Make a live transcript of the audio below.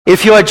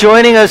If you are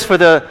joining us for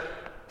the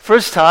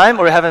first time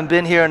or haven't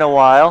been here in a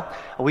while,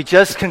 we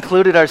just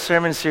concluded our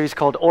sermon series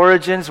called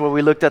Origins, where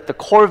we looked at the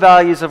core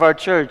values of our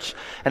church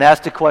and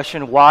asked the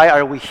question, why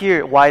are we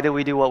here? Why do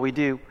we do what we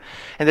do?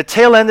 In the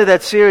tail end of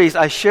that series,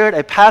 I shared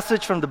a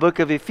passage from the book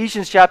of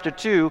Ephesians chapter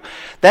 2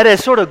 that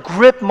has sort of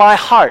gripped my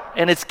heart,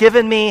 and it's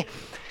given me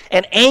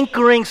an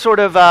anchoring sort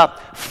of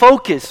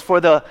focus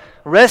for the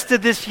rest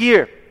of this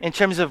year in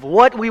terms of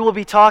what we will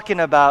be talking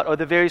about or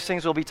the various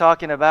things we'll be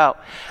talking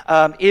about.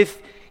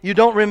 If you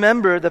don't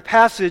remember the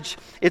passage,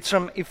 it's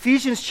from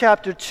Ephesians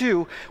chapter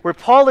 2, where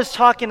Paul is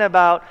talking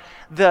about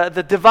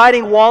the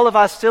dividing wall of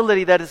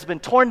hostility that has been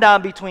torn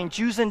down between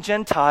Jews and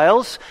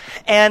Gentiles,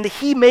 and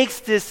he makes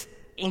this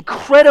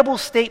incredible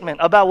statement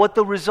about what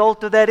the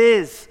result of that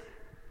is.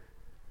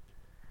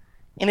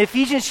 In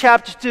Ephesians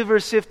chapter 2,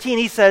 verse 15,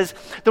 he says,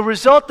 the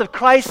result of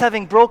Christ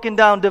having broken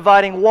down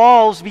dividing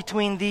walls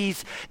between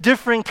these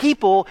differing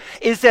people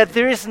is that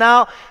there is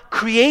now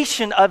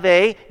creation of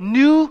a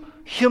new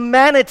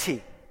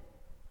humanity.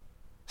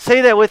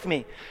 Say that with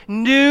me.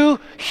 New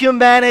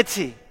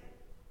humanity.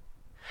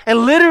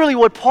 And literally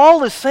what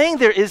Paul is saying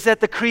there is that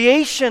the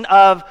creation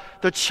of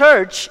the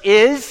church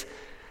is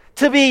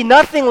to be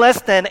nothing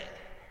less than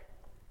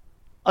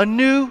a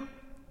new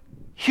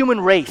human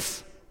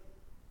race.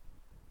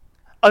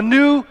 A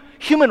new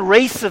human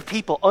race of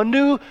people. A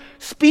new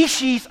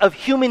species of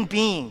human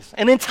beings.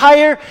 An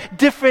entire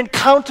different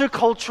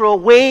countercultural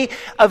way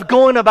of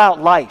going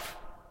about life.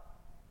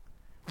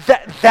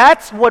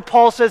 That's what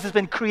Paul says has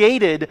been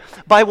created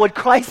by what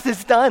Christ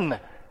has done.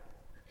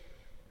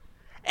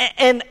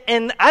 And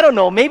I don't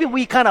know, maybe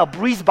we kind of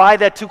breeze by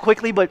that too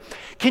quickly, but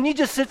can you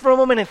just sit for a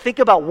moment and think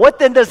about what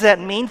then does that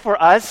mean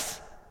for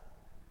us?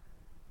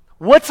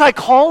 What's our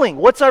calling?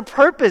 What's our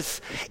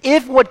purpose?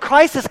 If what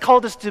Christ has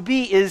called us to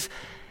be is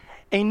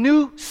a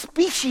new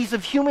species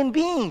of human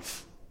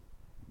beings,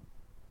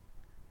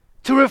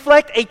 to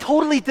reflect a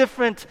totally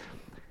different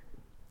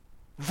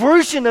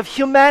version of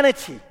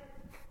humanity.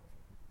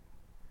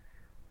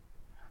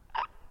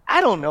 I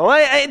don't know.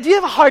 Do you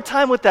have a hard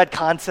time with that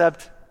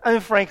concept? I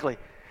mean, frankly.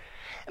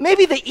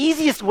 Maybe the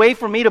easiest way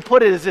for me to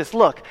put it is this.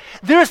 Look,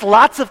 there's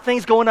lots of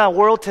things going on in the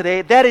world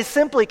today that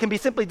can be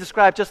simply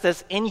described just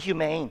as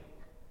inhumane.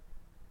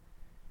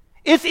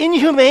 It's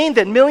inhumane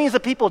that millions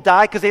of people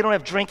die because they don't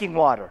have drinking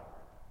water.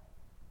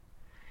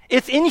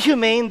 It's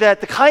inhumane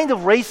that the kind of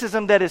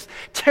racism that is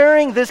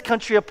tearing this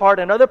country apart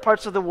and other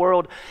parts of the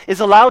world is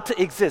allowed to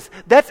exist.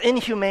 That's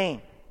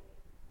inhumane.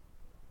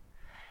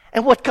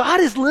 And what God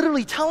is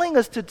literally telling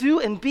us to do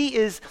and be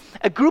is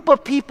a group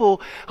of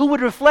people who would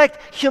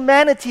reflect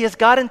humanity as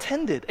God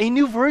intended, a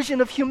new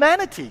version of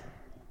humanity,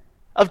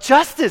 of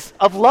justice,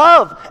 of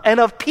love,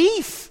 and of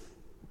peace.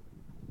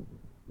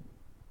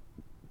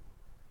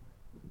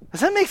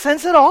 Does that make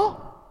sense at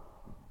all?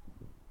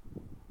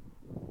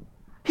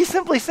 He's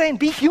simply saying,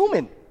 be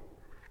human.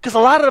 Because a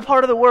lot of the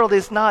part of the world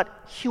is not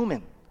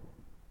human.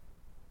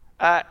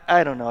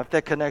 I don't know if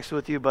that connects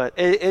with you, but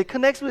it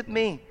connects with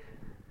me.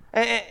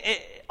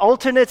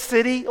 Alternate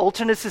city,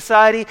 alternate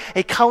society,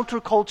 a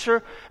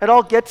counterculture. It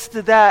all gets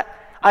to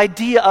that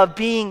idea of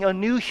being a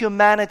new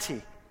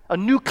humanity, a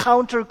new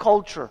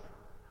counterculture.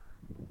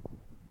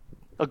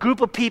 A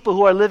group of people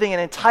who are living an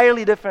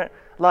entirely different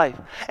life.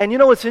 And you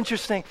know what's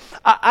interesting?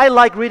 I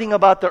like reading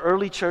about the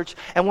early church.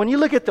 And when you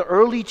look at the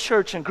early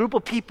church and group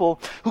of people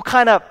who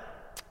kind of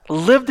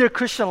lived their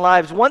Christian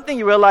lives, one thing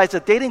you realize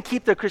that they didn't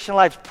keep their Christian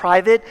lives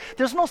private.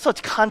 There's no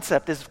such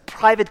concept as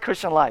private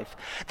Christian life.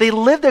 They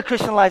lived their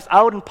Christian lives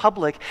out in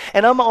public.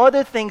 And among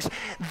other things,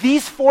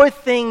 these four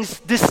things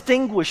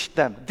distinguished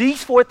them.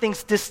 These four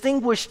things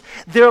distinguished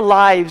their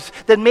lives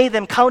that made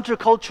them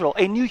countercultural,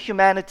 a new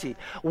humanity.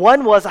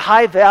 One was a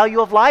high value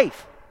of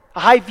life,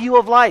 a high view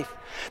of life.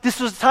 This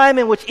was a time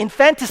in which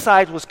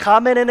infanticide was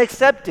common and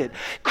accepted.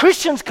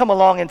 Christians come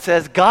along and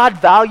says,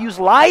 God values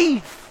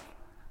life.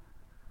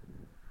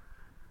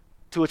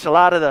 To which a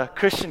lot of the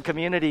Christian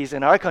communities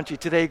in our country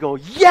today go,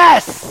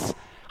 yes,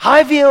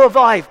 high view of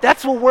life.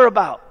 That's what we're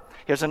about.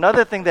 Here's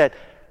another thing that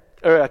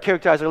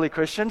characterized early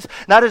Christians.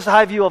 Not just a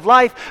high view of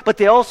life, but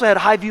they also had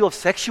a high view of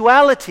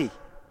sexuality.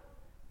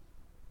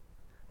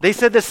 They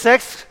said that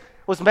sex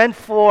was meant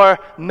for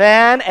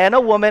man and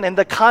a woman in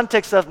the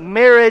context of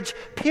marriage,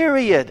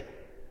 period.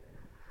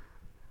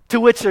 To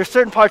which there are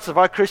certain parts of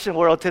our Christian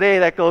world today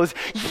that goes,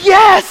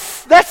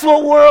 yes, that's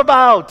what we're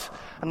about.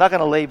 I'm not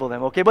going to label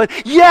them, okay? But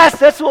yes,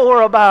 that's what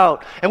we're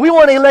about. And we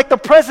want to elect a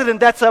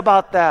president that's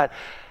about that.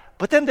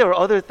 But then there were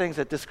other things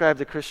that describe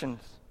the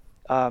Christians.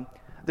 There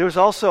was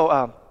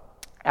also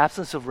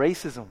absence of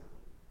racism.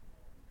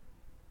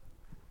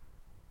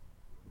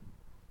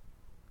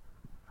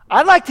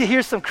 I'd like to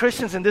hear some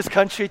Christians in this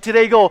country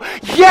today go,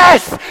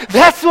 yes,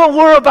 that's what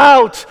we're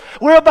about.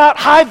 We're about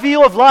high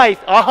view of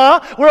life.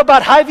 We're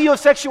about high view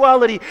of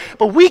sexuality.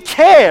 But we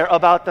care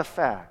about the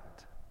fact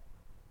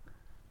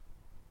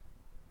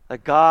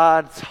that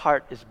God's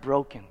heart is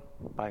broken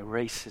by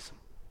racism.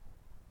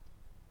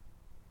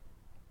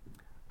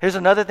 Here's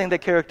another thing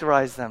that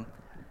characterized them,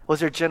 was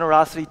their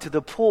generosity to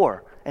the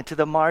poor and to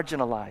the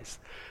marginalized.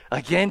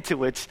 Again, to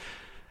which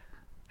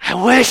I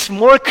wish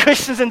more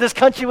Christians in this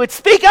country would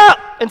speak up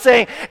and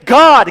say,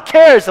 God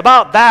cares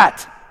about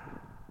that.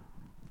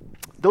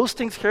 Those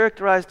things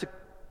characterize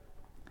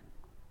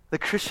the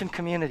Christian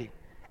community.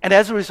 And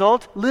as a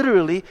result,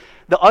 literally,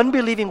 the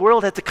unbelieving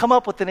world had to come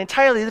up with an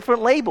entirely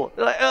different label.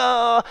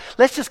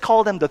 Let's just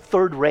call them the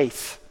third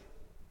race.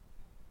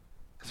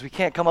 Because we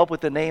can't come up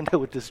with a name that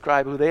would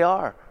describe who they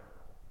are.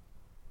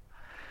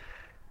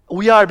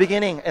 We are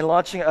beginning and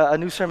launching a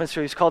new sermon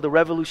series called The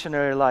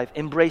Revolutionary Life,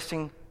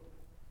 Embracing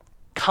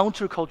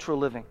Countercultural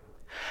Living.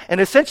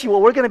 And essentially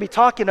what we're going to be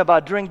talking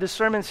about during this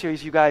sermon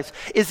series, you guys,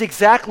 is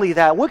exactly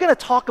that. We're going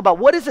to talk about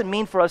what does it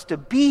mean for us to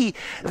be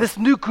this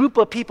new group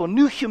of people,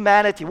 new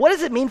humanity. What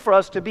does it mean for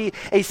us to be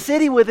a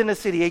city within a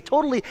city, a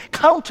totally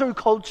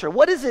counterculture?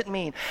 What does it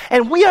mean?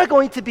 And we are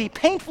going to be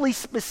painfully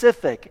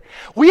specific.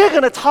 We are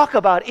going to talk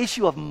about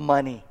issue of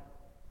money.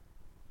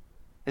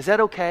 Is that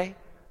okay?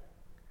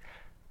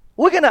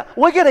 We're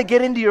gonna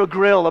get into your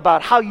grill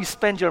about how you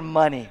spend your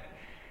money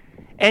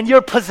and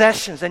your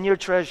possessions and your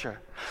treasure.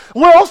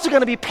 We're also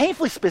going to be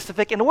painfully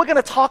specific, and we're going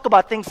to talk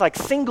about things like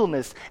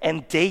singleness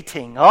and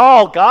dating.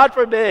 Oh, God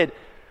forbid.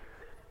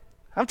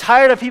 I'm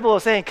tired of people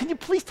saying, can you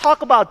please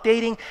talk about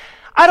dating?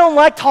 I don't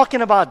like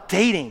talking about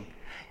dating.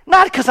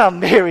 Not because I'm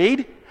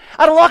married.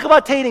 I don't like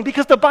about dating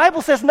because the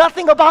Bible says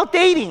nothing about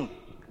dating.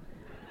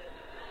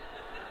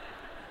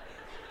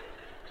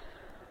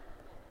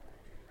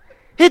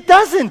 It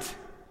doesn't.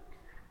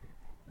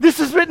 This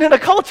is written in a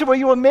culture where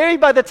you were married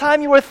by the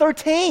time you were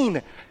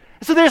 13.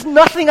 So there's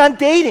nothing on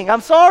dating.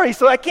 I'm sorry.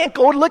 So I can't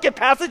go look at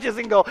passages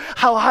and go,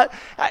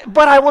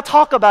 but I will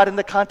talk about it in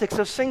the context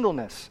of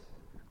singleness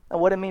and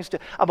what it means to.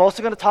 I'm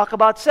also going to talk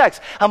about sex.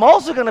 I'm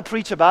also going to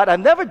preach about, I've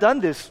never done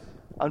this,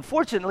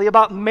 unfortunately,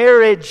 about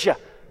marriage.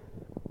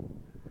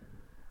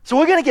 So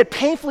we're going to get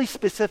painfully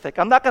specific.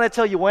 I'm not going to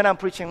tell you when I'm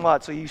preaching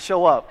what, so you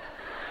show up.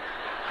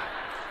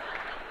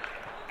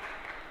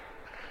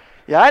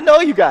 Yeah, I know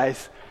you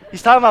guys.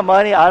 He's talking about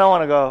money. I don't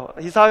want to go.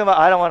 He's talking about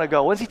I don't want to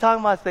go. When's he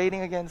talking about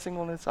dating again?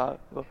 Singleness?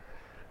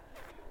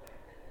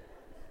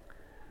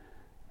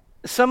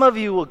 Some of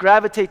you will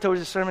gravitate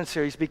towards the sermon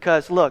series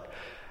because, look,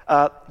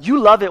 you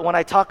love it when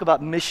I talk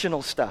about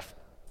missional stuff.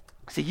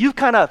 See, you've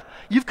kind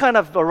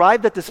of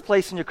arrived at this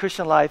place in your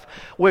Christian life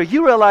where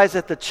you realize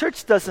that the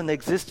church doesn't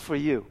exist for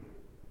you.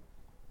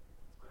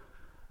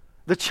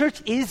 The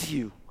church is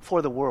you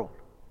for the world.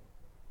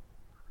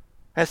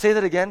 And I say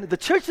that again. The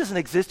church doesn't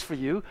exist for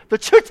you. The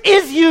church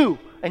is you,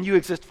 and you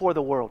exist for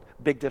the world.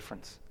 Big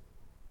difference.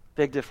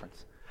 Big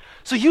difference.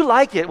 So you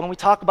like it when we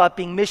talk about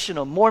being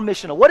missional, more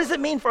missional. What does it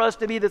mean for us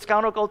to be this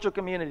countercultural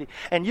community?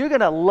 And you're going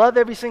to love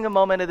every single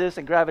moment of this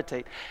and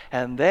gravitate.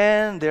 And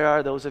then there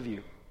are those of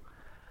you.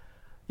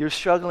 You're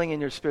struggling in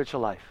your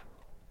spiritual life.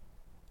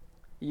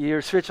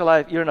 Your spiritual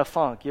life, you're in a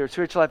funk. Your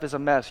spiritual life is a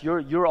mess.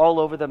 You're all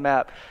over the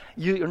map.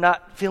 You're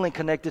not feeling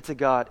connected to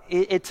God.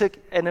 It took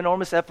an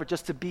enormous effort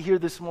just to be here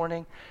this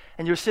morning.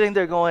 And you're sitting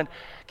there going,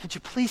 could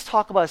you please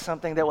talk about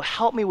something that will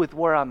help me with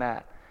where I'm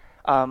at?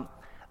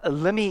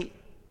 Let me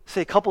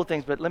say a couple of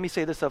things, but let me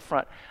say this up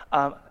front.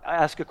 I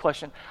ask a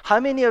question. How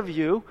many of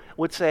you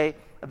would say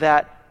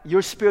that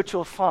your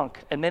spiritual funk,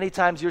 and many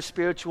times your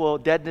spiritual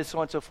deadness, so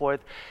on and so forth,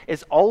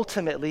 is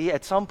ultimately,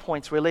 at some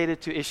points, related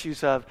to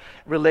issues of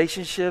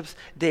relationships,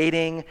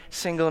 dating,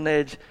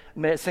 singleness,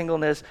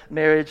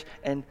 marriage,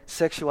 and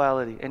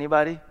sexuality?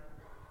 Anybody?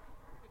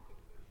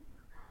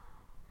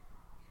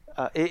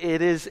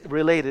 It is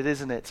related,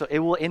 isn't it? So it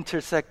will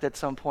intersect at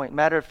some point.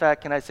 Matter of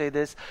fact, can I say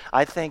this?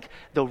 I think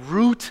the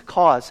root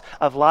cause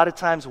of a lot of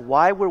times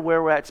why we're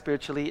where we're at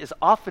spiritually is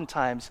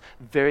oftentimes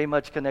very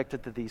much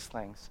connected to these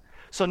things.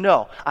 So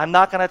no, I'm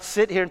not going to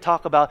sit here and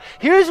talk about,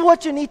 here's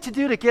what you need to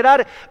do to get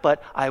out of it.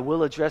 But I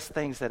will address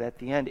things that at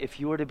the end, if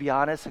you were to be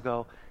honest and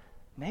go,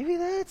 maybe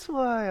that's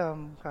why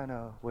I'm kind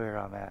of where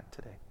I'm at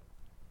today.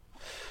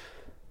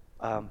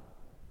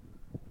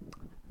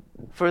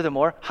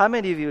 Furthermore, how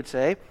many of you would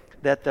say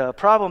that the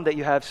problem that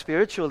you have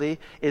spiritually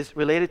is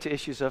related to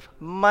issues of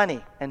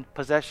money and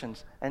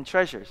possessions and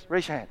treasures?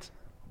 Raise your hands.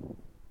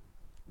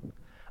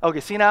 Okay,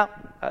 see now?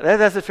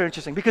 That's very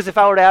interesting. Because if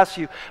I were to ask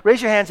you,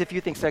 raise your hands if you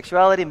think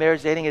sexuality,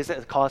 marriage, dating is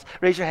a cause.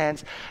 Raise your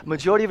hands.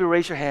 Majority of you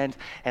raise your hand.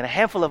 And a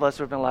handful of us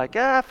have been like,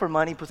 for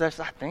money,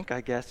 possessions,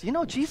 I guess. You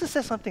know, Jesus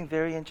said something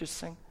very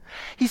interesting.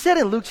 He said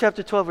in Luke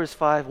chapter 12, verse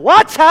 5,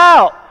 watch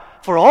out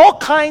for all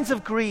kinds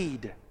of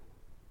greed.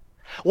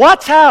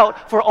 Watch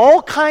out for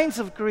all kinds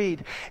of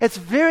greed. It's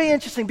very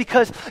interesting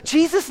because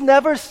Jesus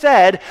never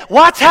said,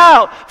 watch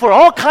out for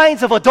all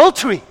kinds of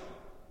adultery.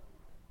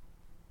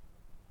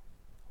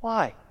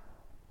 Why?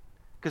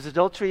 Because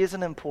adultery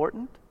isn't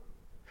important?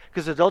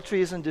 Because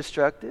adultery isn't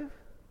destructive?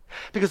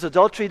 Because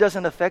adultery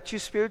doesn't affect you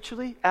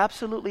spiritually?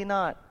 Absolutely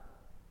not.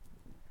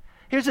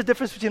 Here's the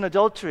difference between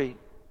adultery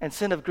and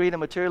sin of greed and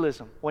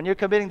materialism. When you're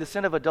committing the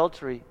sin of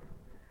adultery,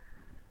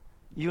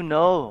 you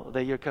know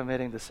that you're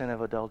committing the sin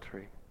of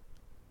adultery.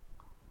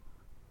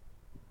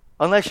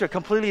 Unless you're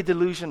completely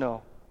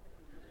delusional.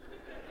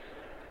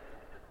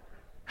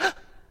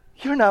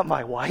 You're not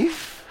my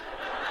wife.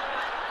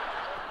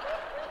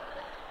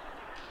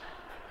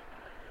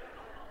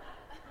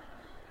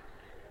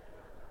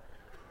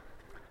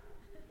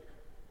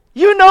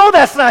 You know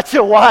that's not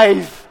your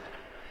wife.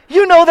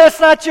 You know that's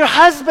not your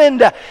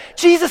husband.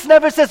 Jesus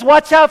never says,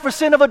 watch out for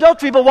sin of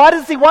adultery, but why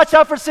does he watch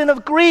out for sin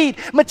of greed,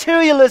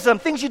 materialism,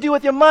 things you do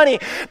with your money?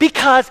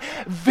 Because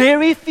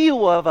very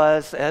few of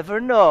us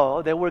ever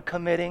know that we're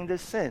committing the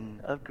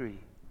sin of greed.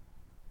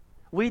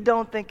 We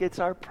don't think it's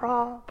our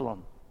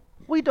problem.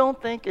 We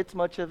don't think it's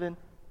much of an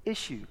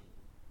issue.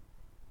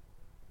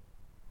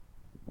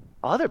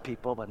 Other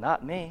people, but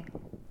not me.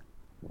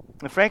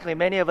 And frankly,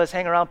 many of us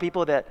hang around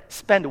people that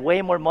spend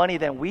way more money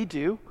than we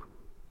do.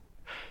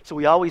 So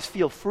we always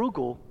feel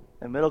frugal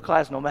and middle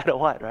class no matter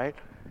what, right?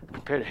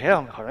 Compared to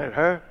him or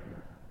her.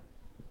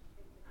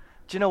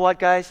 Do you know what,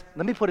 guys?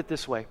 Let me put it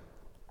this way.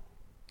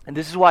 And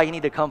this is why you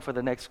need to come for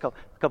the next couple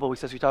of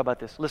weeks as we talk about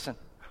this. Listen.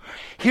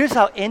 Here's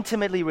how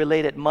intimately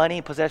related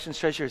money, possessions,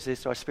 treasures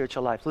is to our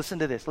spiritual life. Listen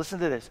to this,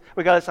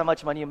 regardless how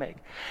much money you make.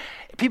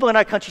 People in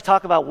our country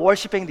talk about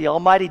worshiping the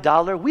almighty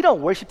dollar. We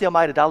don't worship the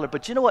almighty dollar,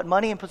 but you know what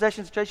money and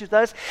possessions, treasures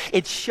does?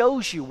 It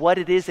shows you what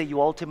it is that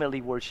you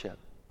ultimately worship.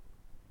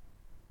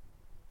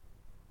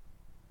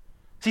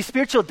 See,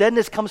 spiritual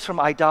deadness comes from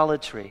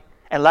idolatry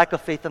and lack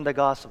of faith in the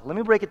gospel. Let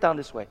me break it down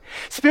this way.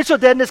 Spiritual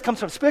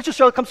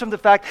struggle comes from the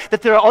fact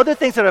that there are other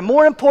things that are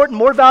more important,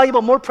 more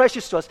valuable, more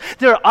precious to us.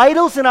 There are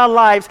idols in our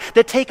lives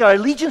that take our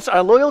allegiance,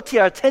 our loyalty,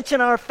 our attention,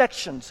 our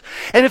affections.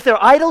 And if there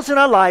are idols in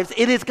our lives,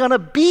 it is going to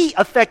be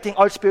affecting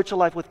our spiritual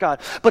life with God.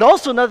 But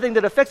also another thing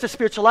that affects our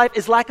spiritual life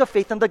is lack of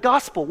faith in the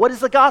gospel. What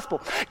is the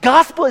gospel?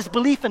 Gospel is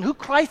belief in who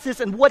Christ is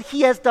and what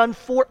he has done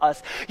for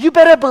us. You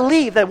better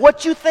believe that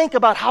what you think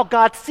about how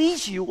God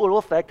sees you will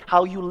affect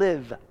how you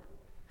live.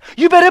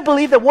 You better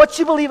believe that what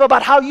you believe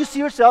about how you see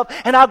yourself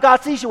and how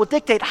God sees you will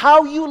dictate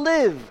how you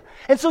live.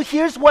 And so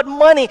here's what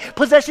money,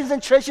 possessions,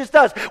 and treasures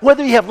does.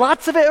 Whether you have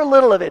lots of it or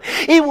little of it,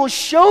 it will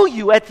show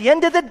you at the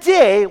end of the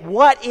day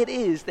what it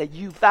is that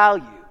you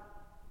value.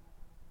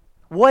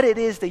 What it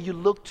is that you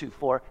look to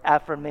for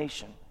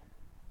affirmation,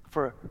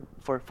 for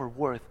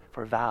worth,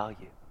 for value.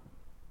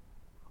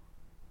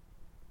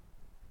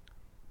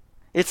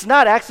 It's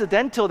not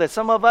accidental that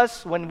some of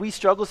us, when we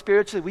struggle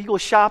spiritually, we go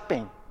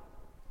shopping.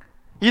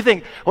 You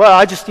think, well,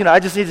 I just need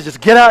to just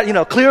get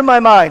out, clear my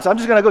mind. So I'm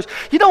just going to go.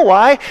 You know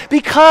why?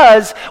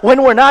 Because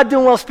when we're not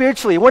doing well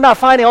spiritually, we're not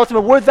finding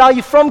ultimate worth,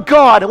 value from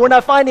God, and we're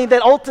not finding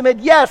that ultimate,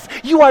 yes,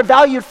 you are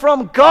valued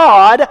from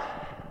God,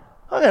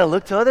 we're going to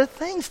look to other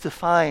things to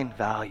find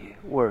value,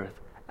 worth,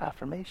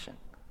 affirmation.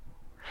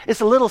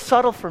 It's a little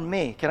subtle for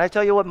me. Can I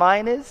tell you what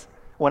mine is?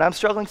 When I'm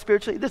struggling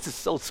spiritually, this is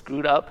so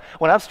screwed up.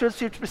 When I'm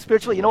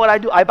spiritually, you know what I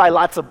do? I buy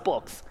lots of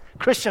books,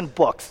 Christian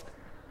books,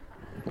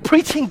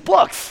 preaching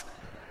books.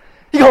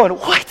 You're going,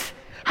 what?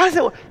 How does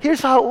it work?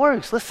 Here's how it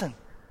works. Listen.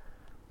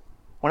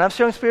 When I'm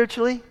struggling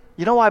spiritually,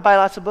 you know why I buy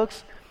lots of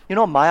books? You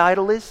know what my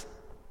idol is?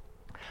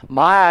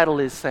 My idol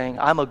is saying,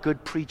 I'm a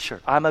good preacher.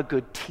 I'm a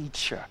good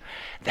teacher.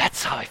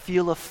 That's how I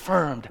feel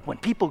affirmed. When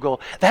people go,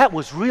 that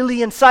was really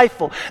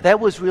insightful. That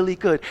was really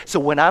good. So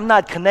when I'm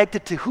not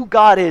connected to who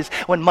God is,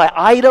 when my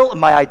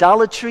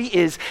idolatry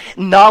is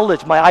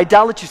knowledge, my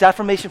idolatry is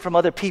affirmation from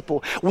other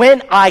people,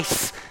 when I'm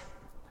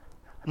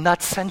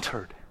not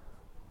centered,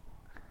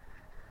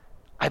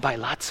 I buy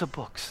lots of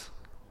books,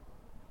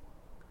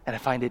 and I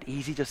find it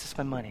easy just to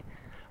spend money.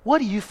 What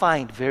do you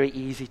find very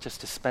easy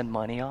just to spend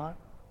money on?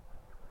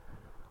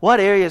 What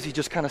areas you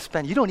just kind of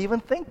spend? You don't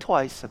even think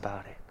twice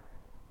about it.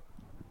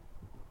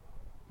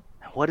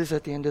 And what is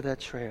at the end of that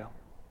trail?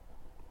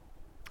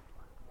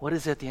 What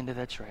is at the end of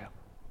that trail?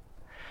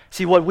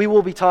 See, what we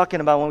will be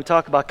talking about when we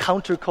talk about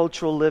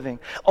countercultural living,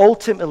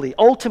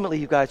 ultimately,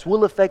 you guys,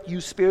 will affect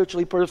you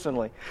spiritually,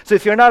 personally. So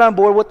if you're not on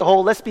board with the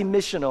whole, let's be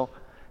missional,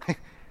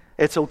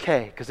 it's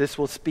okay, because this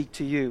will speak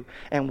to you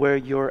and where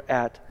you're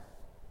at.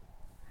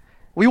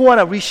 We want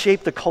to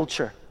reshape the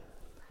culture.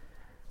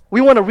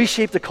 We want to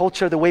reshape the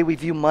culture, the way we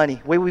view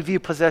money, the way we view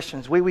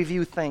possessions, the way we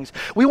view things.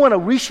 We want to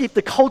reshape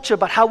the culture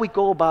about how we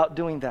go about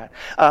doing that.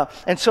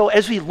 And so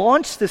as we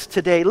launch this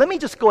today, let me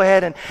just go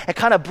ahead and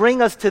kind of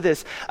bring us to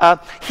this.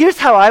 Here's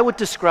how I would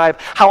describe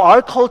how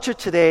our culture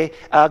today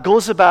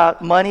goes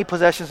about money,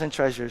 possessions, and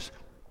treasures.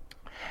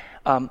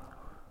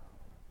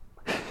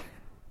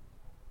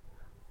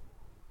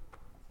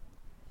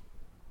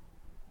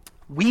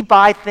 We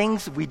buy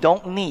things we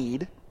don't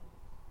need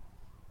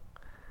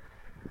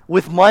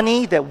with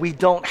money that we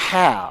don't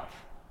have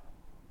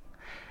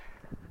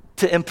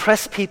to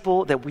impress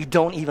people that we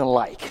don't even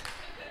like.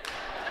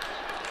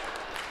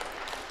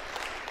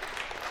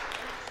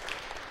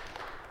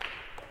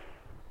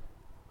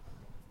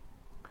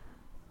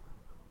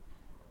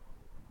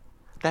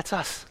 That's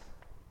us.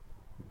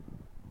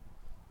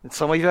 And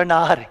some of you are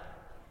nodding.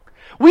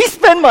 We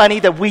spend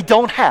money that we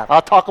don't have.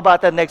 I'll talk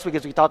about that next week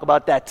as we talk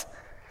about that.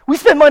 We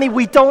spend money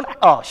we don't...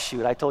 Oh,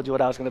 shoot, I told you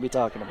what I was going to be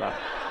talking about.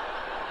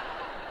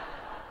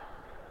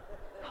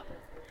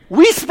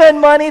 We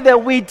spend money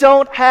that we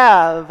don't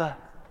have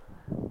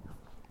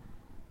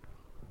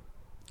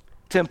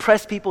to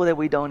impress people that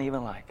we don't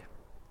even like.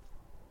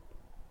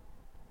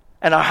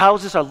 And our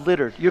houses are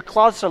littered. Your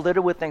closets are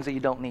littered with things that you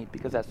don't need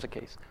because that's the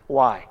case.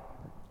 Why?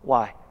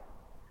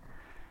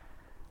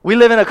 We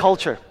live in a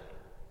culture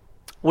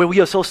where we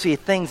associate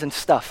things and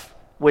stuff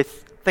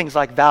with things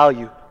like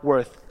value,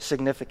 worth,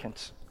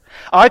 significance.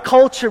 Our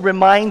culture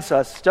reminds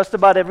us just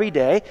about every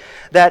day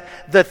that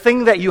the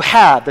thing that you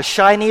have, the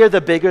shinier,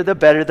 the bigger, the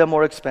better, the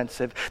more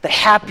expensive, the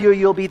happier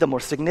you'll be, the more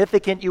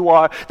significant you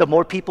are, the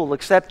more people will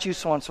accept you,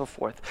 so on and so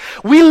forth.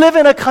 We live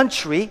in a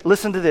country,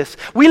 listen to this,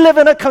 we live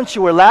in a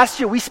country where last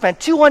year we spent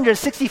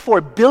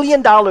 $264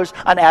 billion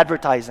on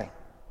advertising.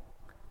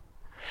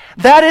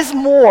 That is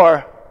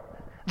more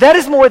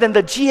than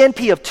the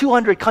GNP of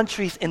 200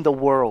 countries in the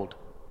world.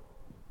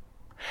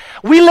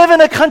 We live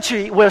in a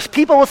country where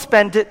people will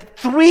spend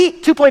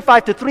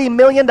 $2.5 to $3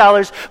 million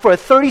for a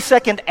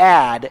 30-second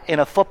ad in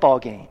a football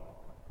game.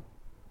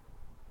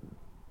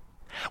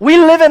 We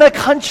live in a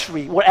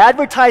country where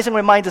advertising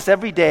reminds us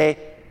every day,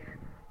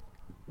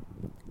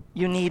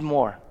 you need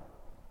more.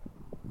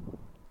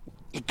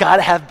 You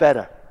gotta have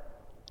better.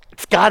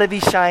 It's gotta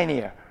be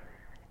shinier.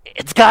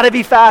 It's gotta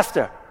be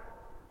faster.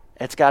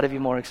 It's gotta be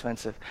more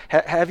expensive.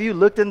 Have you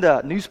looked in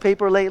the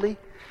newspaper lately?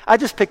 I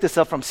just picked this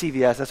up from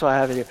CVS. That's why I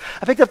have it here.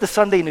 I picked up the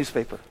Sunday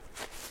newspaper.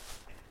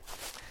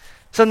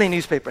 Sunday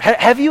newspaper.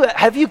 Have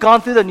you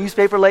gone through the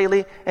newspaper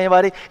lately?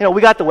 Anybody? You know,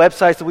 we got the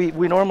website, so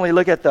we normally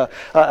look at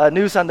the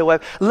news on the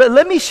web.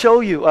 Let me show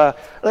you. Let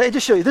me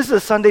just show you. This is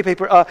a Sunday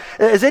paper.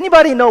 Does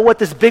anybody know what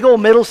this big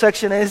old middle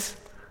section is?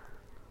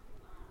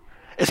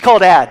 It's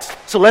called ads.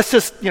 So let's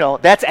just,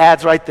 that's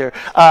ads right there.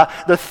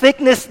 The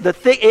thickness,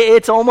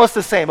 it's almost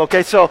the same,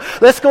 okay? So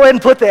let's go ahead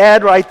and put the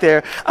ad right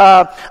there.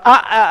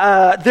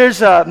 There's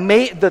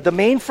the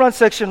main front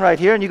section right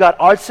here, and you got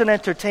arts and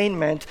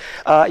entertainment,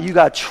 you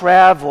got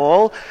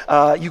travel,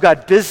 you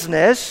got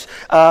business.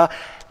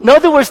 In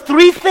other words,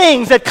 three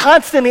things that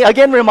constantly,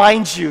 again,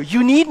 remind you,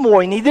 you need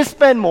more, you need to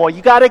spend more,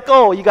 you got to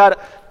go,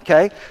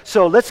 Okay,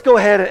 so let's go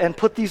ahead and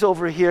put these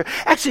over here.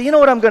 Actually, you know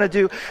what I'm going to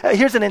do?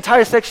 Here's an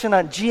entire section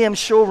on GM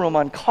showroom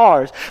on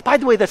cars. By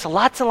the way, there's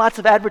lots and lots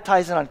of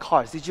advertising on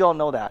cars. Did you all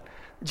know that?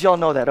 Did you all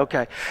know that?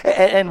 Okay.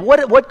 And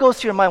what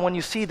goes to your mind when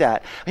you see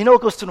that? You know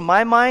what goes to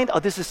my mind? Oh,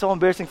 this is so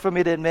embarrassing for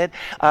me to admit.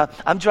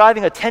 I'm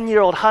driving a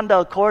 10-year-old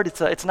Honda Accord.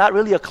 It's not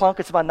really a clunk.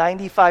 It's about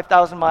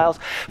 95,000 miles.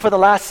 For the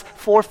last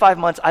 4 or 5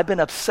 months, I've been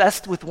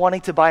obsessed with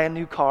wanting to buy a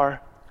new car.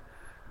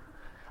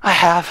 I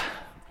have.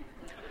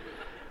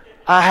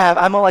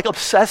 I'm like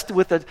obsessed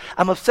with it.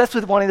 I'm obsessed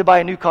with wanting to buy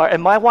a new car.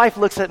 And my wife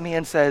looks at me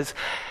and says,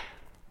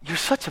 "You're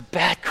such a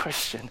bad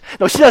Christian."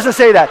 No, she doesn't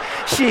say that.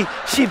 She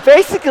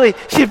basically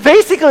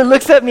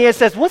looks at me and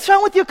says, "What's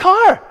wrong with your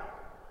car?"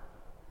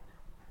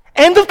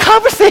 End of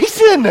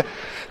conversation.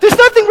 There's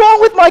nothing wrong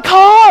with my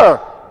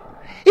car.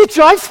 It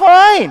drives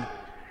fine.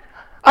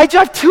 I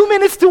drive 2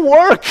 minutes to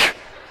work.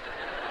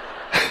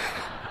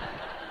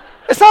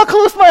 It's how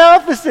close my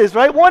office is,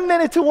 right? 1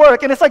 minute to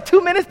work, and it's like 2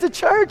 minutes to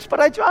church,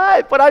 but I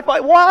drive.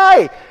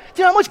 Why? Do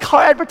you know how much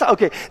car advertising?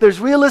 Okay, there's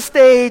real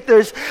estate,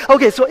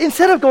 so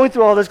instead of going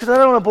through all this, because I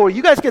don't want to bore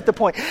you guys get the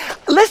point.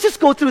 Let's just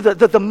go through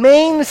the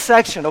main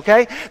section,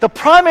 okay? The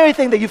primary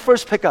thing that you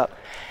first pick up.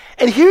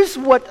 And here's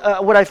what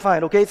I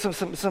find, okay? Some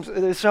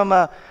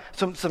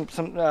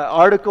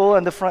article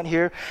on the front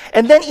here.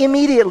 And then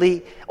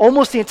immediately,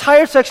 almost the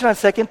entire section on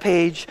second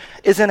page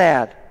is an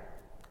ad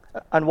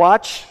on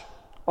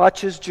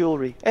watches,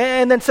 jewelry.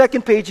 And then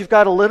second page, you've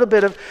got a little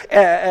bit of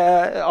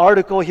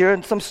article here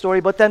and some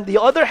story, but then the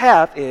other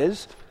half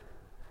is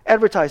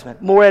advertisement,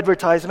 more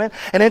advertisement.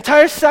 An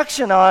entire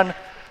section on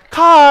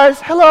cars,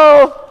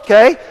 hello,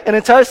 okay? An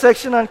entire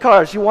section on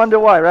cars. You wonder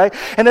why, right?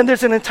 And then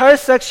there's an entire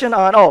section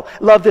on,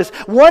 love this.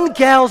 One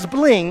gal's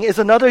bling is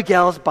another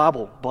gal's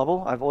bauble.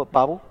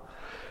 Bauble?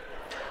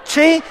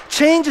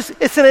 Changes,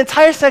 it's an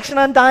entire section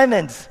on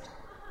diamonds.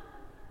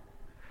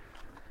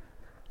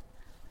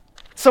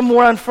 Some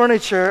more on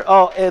furniture.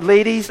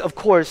 Ladies, of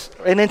course,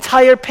 an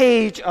entire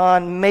page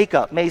on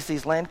makeup.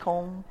 Macy's,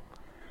 Lancome.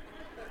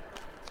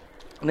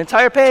 An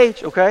entire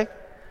page, okay?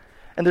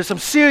 And there's some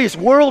serious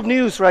world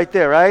news right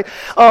there, right?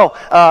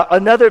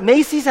 Another,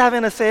 Macy's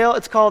having a sale.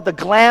 It's called the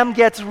Glam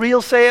Gets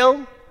Real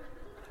sale.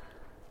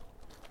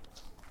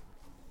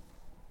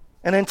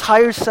 An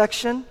entire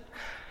section.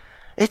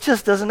 It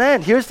just doesn't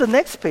end. Here's the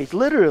next page,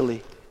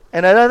 literally.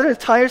 And another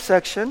entire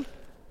section.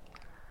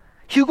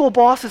 Hugo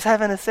Boss is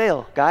having a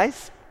sale,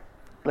 guys,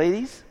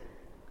 ladies.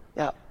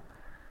 Yeah.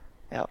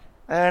 And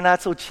they're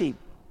not so cheap.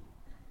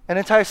 An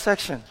entire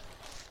section.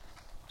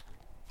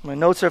 My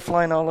notes are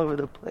flying all over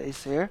the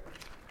place here.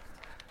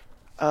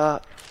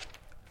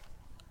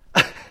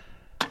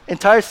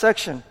 Entire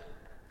section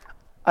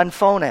on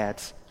phone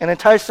ads. An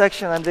entire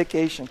section on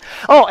vacation.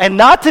 And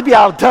not to be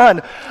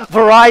outdone,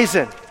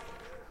 Verizon.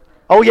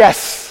 Oh,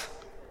 yes.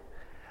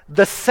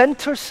 The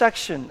center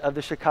section of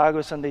the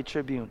Chicago Sunday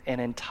Tribune,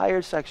 an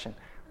entire section.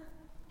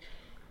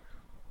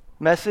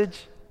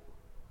 Message,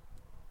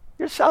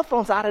 your cell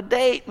phone's out of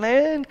date,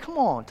 man. Come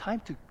on, time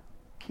to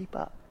keep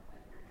up.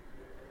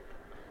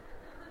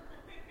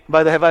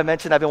 By the way, have I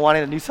mentioned I've been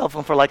wanting a new cell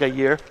phone for like a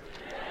year?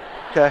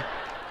 Okay.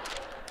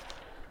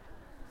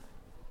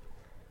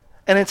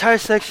 An entire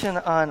section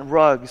on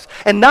rugs.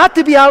 And not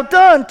to be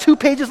outdone, 2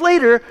 pages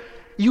later,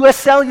 U.S.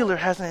 Cellular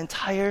has an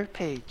entire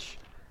page.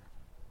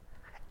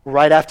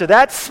 Right after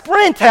that,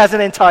 Sprint has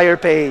an entire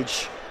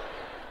page.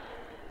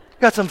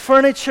 Got some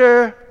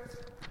furniture.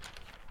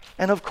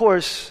 And of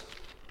course,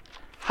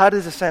 how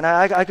does it sound?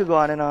 I could go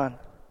on and on.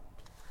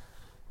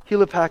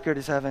 Hewlett Packard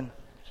is having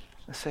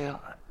a sale.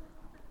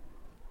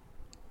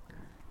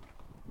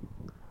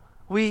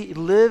 We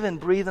live and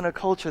breathe in a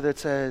culture that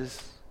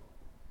says,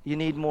 you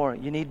need more,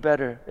 you need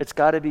better. It's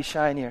got to be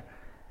shinier.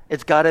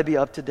 It's got to be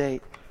up to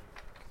date.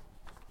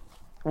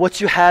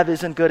 What you have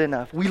isn't good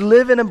enough. We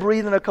live in and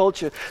breathe in a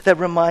culture that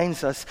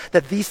reminds us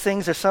that these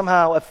things are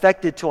somehow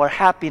affected to our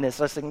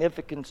happiness, our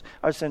significance,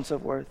 our sense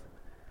of worth.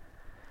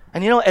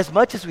 And as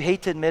much as we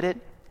hate to admit it,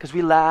 because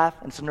we laugh,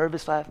 and it's a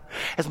nervous laugh,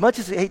 as much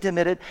as we hate to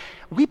admit it,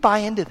 we buy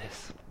into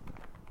this.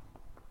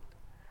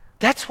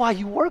 That's why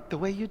you work the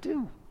way you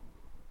do.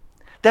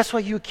 That's why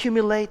you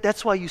accumulate.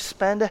 That's why you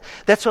spend.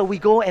 That's why we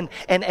go and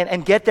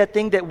get that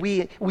thing that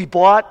we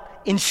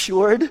bought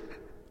insured,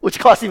 which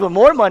costs even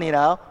more money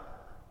now,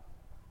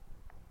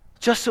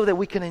 just so that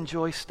we can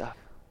enjoy stuff.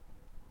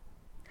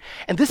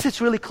 And this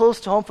is really close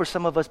to home for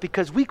some of us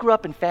because we grew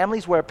up in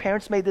families where our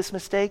parents made this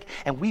mistake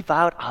and we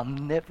vowed, I'll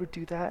never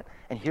do that.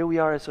 And here we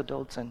are as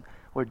adults and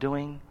we're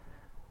doing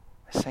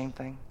the same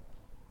thing.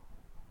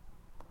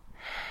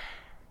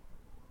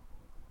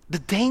 The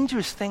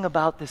dangerous thing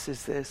about this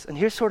is this, and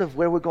here's sort of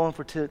where we're going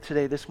for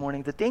today, this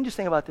morning. The dangerous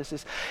thing about this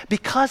is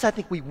because I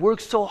think we work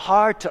so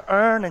hard to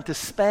earn and to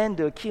spend,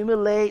 to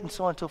accumulate, and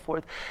so on and so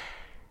forth,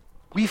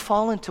 we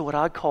fall into what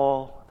I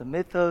call the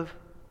myth of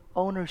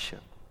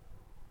ownership.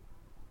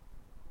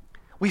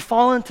 We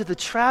fall into the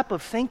trap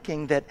of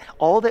thinking that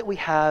all that we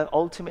have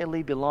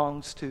ultimately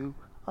belongs to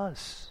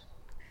us.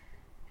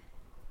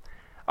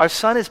 Our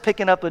son is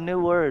picking up a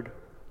new word.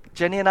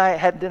 Jenny and I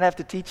didn't have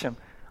to teach him.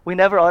 We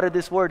never uttered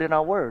this word in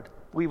our word.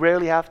 We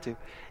rarely have to.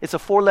 It's a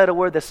 4-letter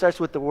word that starts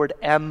with the word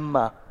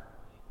Emma.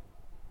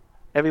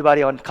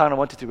 Everybody on count of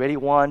 1, 2, 3. Ready?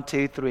 1,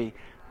 2, 3.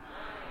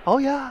 Oh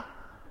yeah.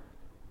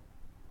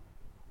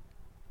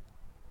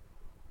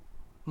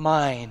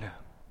 Mine.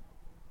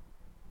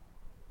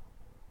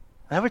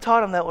 I never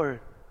taught him that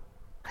word.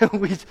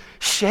 We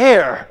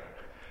share.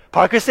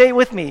 Parker, say it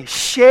with me.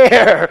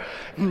 Share.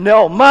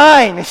 No,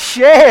 mine.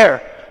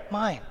 Share.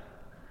 Mine.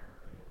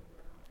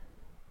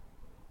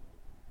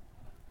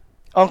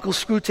 Uncle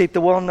Screwtape, the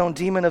well-known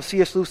demon of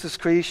C.S. Lewis's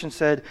creation,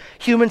 said,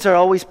 humans are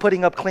always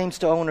putting up claims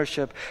to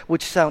ownership,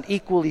 which sound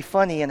equally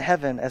funny in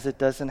heaven as it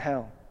does in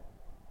hell.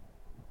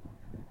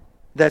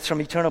 That's from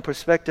eternal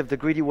perspective. The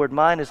greedy word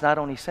mine is not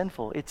only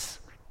sinful, it's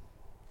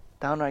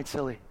downright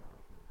silly.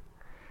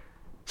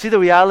 See, the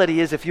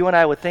reality is, if you and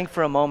I would think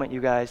for a moment, you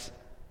guys,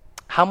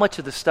 how much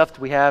of the stuff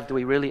we have do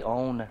we really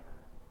own?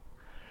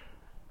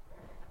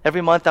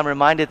 Every month I'm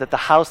reminded that the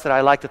house that I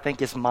like to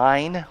think is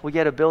mine, we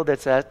get a bill that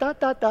says, ...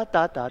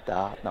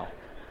 No,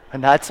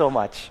 not so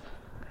much.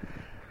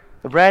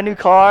 The brand new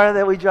car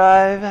that we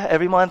drive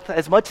every month,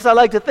 as much as I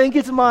like to think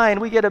it's mine,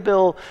 we get a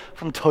bill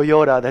from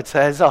Toyota that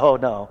says, oh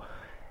no,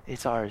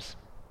 it's ours.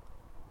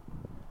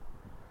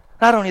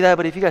 Not only that,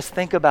 but if you guys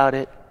think about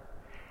it,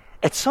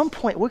 at some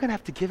point we're going to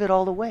have to give it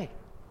all away.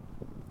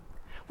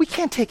 We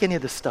can't take any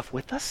of this stuff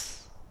with us.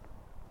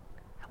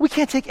 We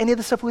can't take any of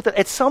this stuff with us.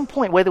 At some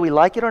point, whether we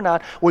like it or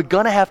not, we're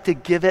going to have to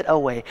give it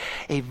away.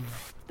 A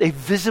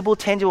visible,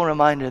 tangible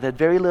reminder that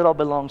very little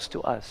belongs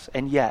to us.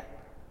 And yet,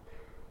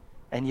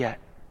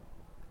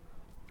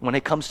 when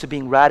it comes to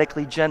being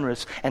radically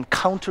generous and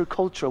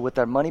countercultural with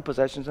our money,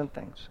 possessions, and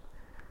things,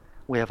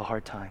 we have a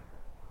hard time.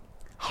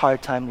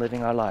 Hard time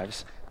living our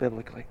lives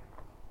biblically.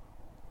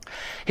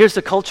 Here's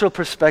the cultural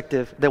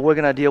perspective that we're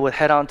going to deal with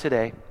head on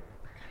today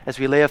as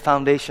we lay a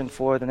foundation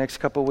for the next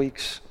couple of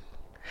weeks.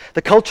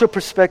 The cultural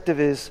perspective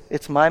is,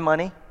 it's my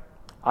money,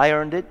 I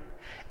earned it,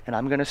 and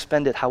I'm going to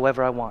spend it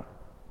however I want.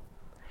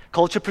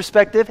 Culture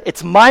perspective,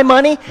 it's my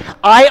money,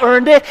 I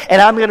earned it,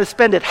 and I'm going to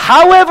spend it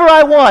however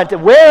I want,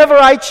 wherever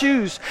I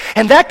choose.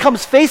 And that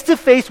comes face to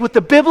face with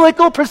the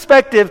biblical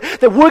perspective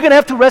that we're going to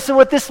have to wrestle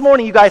with this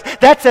morning, you guys.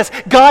 That says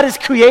God is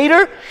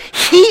creator,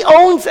 He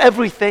owns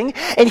everything,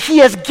 and He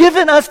has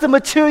given us the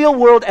material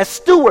world as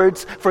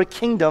stewards for a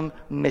kingdom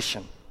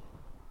mission.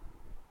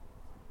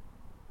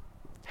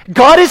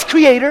 God is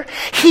creator.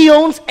 He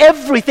owns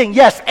everything.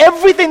 Yes,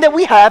 everything that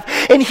we have.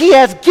 And He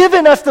has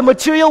given us the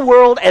material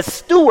world as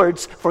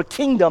stewards for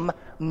kingdom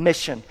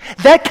mission.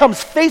 That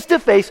comes face to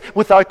face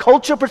with our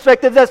cultural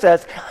perspective that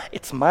says,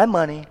 it's my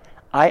money,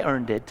 I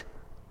earned it,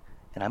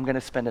 and I'm going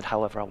to spend it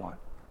however I want.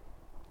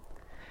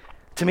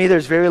 To me,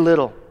 there's very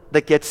little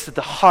that gets to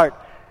the heart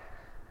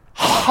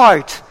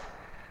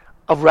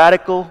of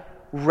radical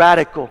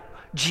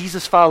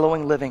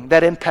Jesus-following living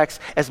that impacts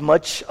as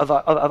much of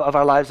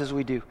our lives as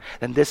we do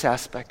than this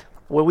aspect,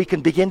 where we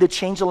can begin to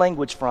change the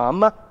language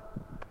from,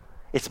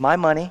 it's my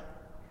money,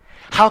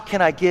 how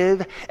can I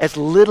give as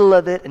little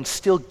of it and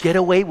still get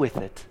away with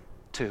it,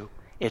 to,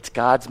 it's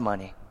God's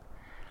money,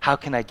 how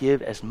can I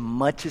give as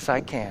much as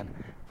I can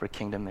for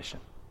kingdom mission?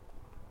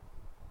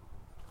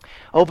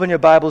 Open your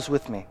Bibles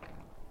with me.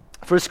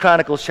 1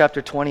 Chronicles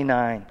chapter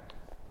 29.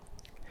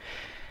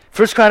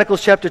 1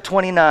 Chronicles chapter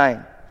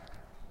 29.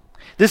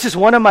 This is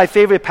one of my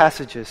favorite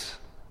passages.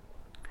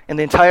 in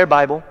the entire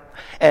Bible.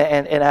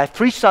 And I've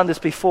preached on this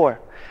before.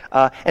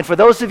 And for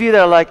those of you that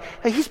are like,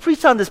 hey, he's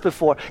preached on this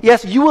before.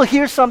 Yes, you will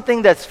hear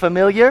something that's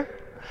familiar.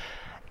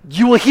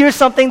 You will hear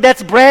something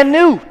that's brand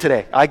new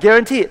today. I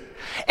guarantee it.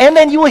 And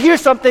then you will hear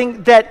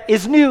something that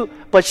is new,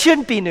 but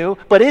shouldn't be new,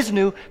 but is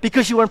new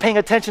because you weren't paying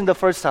attention the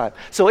first time.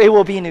 So it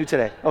will be new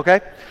today,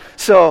 okay?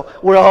 So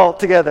we're all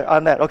together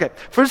on that. Okay,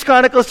 1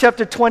 Chronicles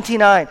chapter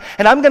 29.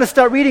 And I'm going to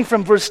start reading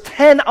from verse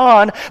 10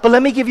 on, but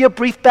let me give you a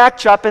brief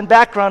backdrop and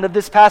background of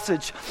this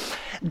passage.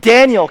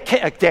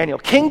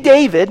 King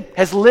David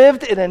has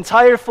lived an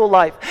entire full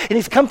life, and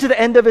he's come to the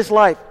end of his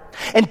life.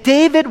 And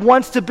David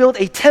wants to build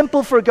a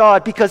temple for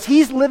God because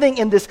he's living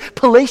in this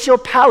palatial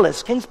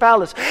palace, king's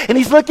palace, and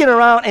he's looking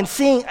around and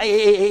seeing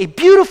a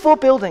beautiful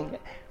building.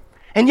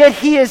 And yet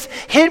he is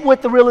hit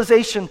with the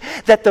realization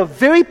that the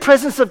very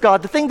presence of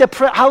God, the thing that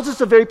houses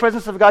the very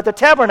presence of God, the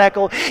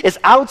tabernacle, is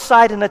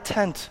outside in a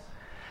tent.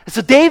 And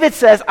so David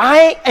says,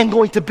 I am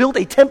going to build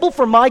a temple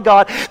for my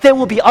God that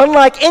will be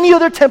unlike any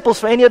other temples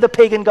for any other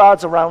pagan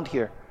gods around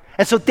here.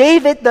 And so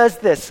David does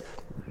this.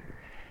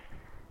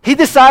 He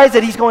decides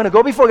that he's going to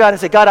go before God and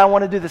say, God, I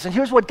want to do this. And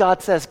here's what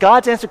God says.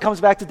 God's answer comes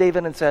back to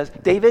David and says,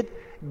 David,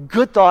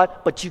 good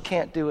thought, but you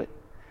can't do it.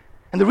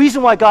 And the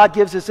reason why God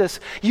gives is this.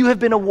 You have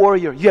been a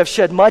warrior. You have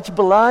shed much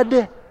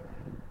blood.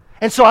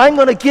 And so I'm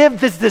going to give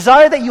this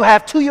desire that you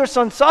have to your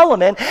son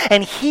Solomon,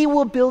 and he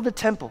will build a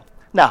temple.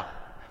 Now,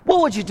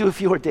 what would you do if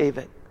you were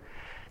David?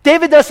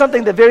 David does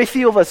something that very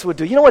few of us would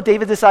do. You know what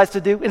David decides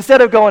to do?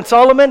 Instead of going,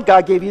 Solomon,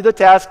 God gave you the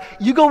task.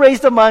 You go raise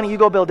the money, you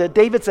go build it.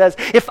 David says,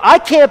 if I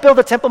can't build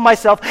a temple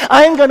myself,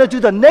 I'm going to do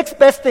the next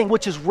best thing,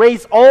 which is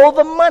raise all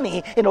the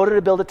money in order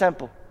to build a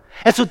temple.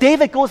 And so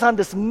David goes on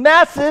this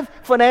massive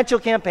financial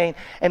campaign.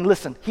 And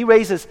listen, he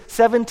raises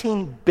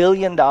 $17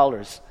 billion,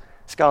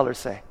 scholars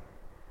say.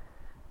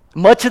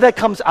 Much of that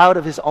comes out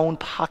of his own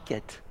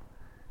pocket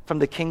from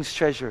the king's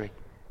treasury.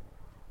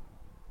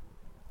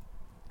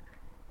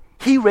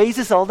 He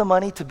raises all the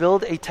money to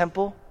build a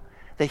temple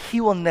that he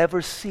will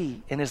never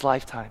see in his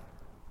lifetime.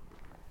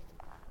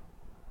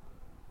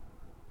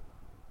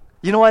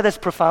 You know why that's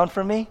profound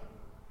for me?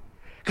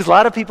 Because a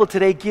lot of people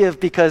today give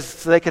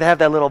because they could have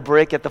that little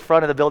brick at the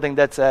front of the building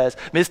that says,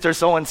 Mr.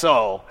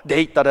 So-and-so,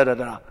 date,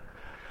 da-da-da-da.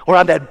 Or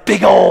on that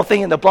big old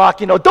thing in the block,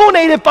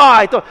 donated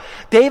by.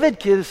 David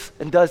gives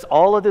and does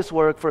all of this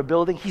work for a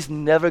building he's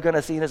never going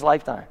to see in his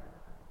lifetime.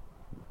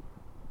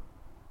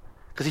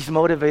 Because he's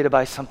motivated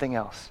by something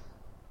else.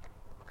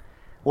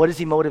 What is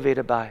he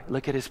motivated by?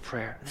 Look at his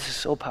prayer. This is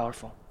so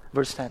powerful.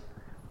 Verse 10.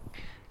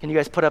 Can you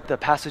guys put up the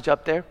passage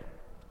up there?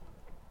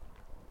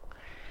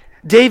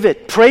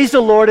 David praised the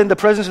Lord in the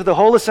presence of the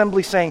whole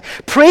assembly, saying,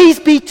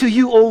 Praise be to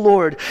you, O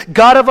Lord,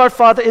 God of our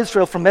father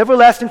Israel, from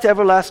everlasting to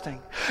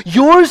everlasting.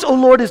 Yours, O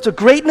Lord, is the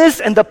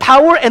greatness and the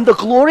power and the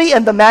glory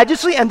and the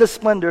majesty and the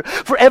splendor.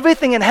 For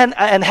everything in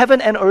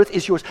heaven and earth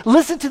is yours.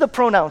 Listen to the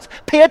pronouns.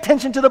 Pay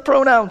attention to the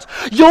pronouns.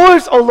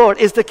 Yours, O Lord,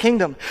 is the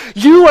kingdom.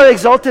 You are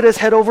exalted as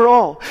head over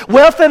all.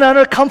 Wealth and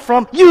honor come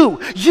from you.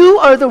 You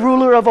are the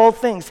ruler of all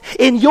things.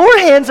 In your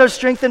hands are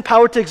strength and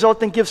power to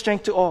exalt and give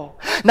strength to all.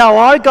 Now,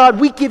 our God,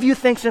 we give you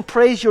thanks and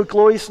praise your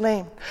glorious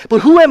name.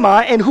 But who am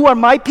I and who are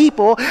my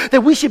people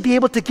that we should be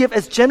able to give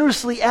as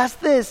generously as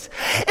this?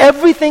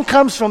 Everything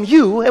comes from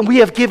you, and we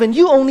have given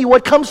you only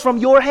what comes from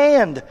your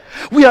hand.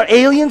 We are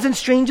aliens and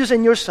strangers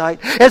in your sight,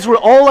 as were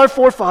all our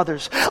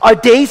forefathers. Our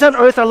days on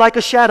earth are like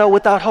a shadow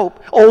without hope.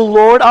 O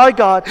Lord our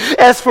God,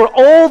 as for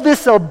all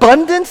this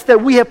abundance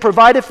that we have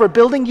provided for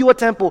building you a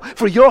temple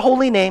for your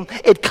holy name,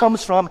 it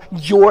comes from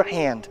your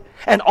hand,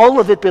 and all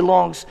of it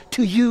belongs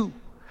to you.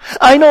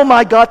 I know,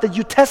 my God, that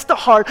you test the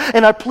heart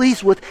and are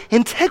pleased with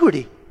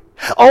integrity.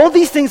 All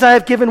these things I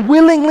have given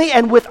willingly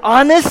and with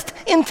honest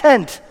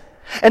intent.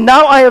 And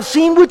now I have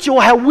seen with joy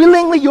how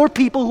willingly your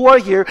people who are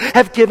here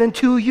have given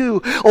to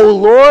you. O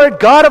Lord,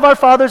 God of our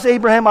fathers,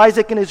 Abraham,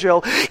 Isaac, and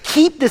Israel,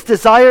 keep this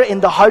desire in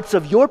the hearts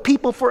of your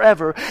people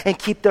forever and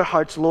keep their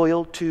hearts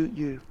loyal to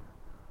you.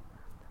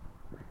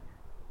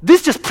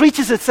 This just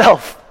preaches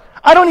itself.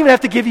 I don't even have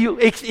to give you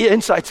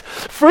insights.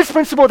 First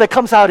principle that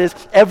comes out is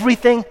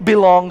everything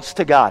belongs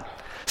to God.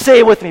 Say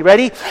it with me.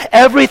 Ready?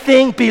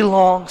 Everything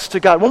belongs to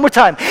God. One more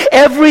time.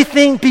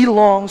 Everything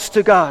belongs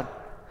to God.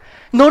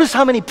 Notice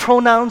how many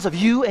pronouns of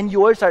you and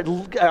yours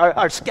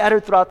are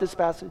scattered throughout this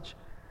passage.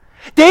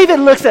 David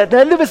looks at the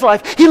end of his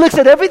life, he looks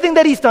at everything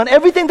that he's done,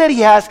 everything that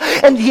he has,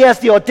 and he has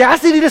the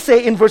audacity to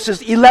say in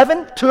verses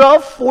 11,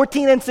 12,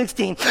 14, and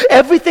 16,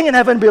 everything in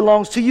heaven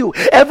belongs to you.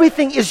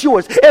 Everything is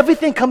yours.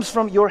 Everything comes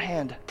from your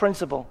hand.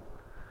 Principle.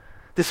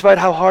 Despite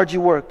how hard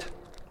you worked,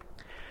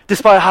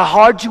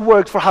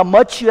 for how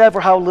much you have or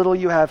how little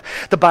you have,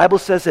 the Bible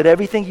says that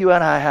everything you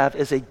and I have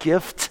is a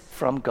gift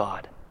from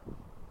God.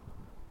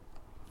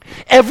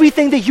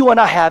 Everything that you and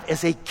I have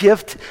is a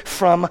gift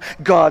from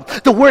God.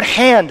 The word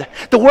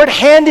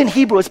hand in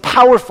Hebrew is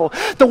powerful.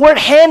 The word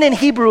hand in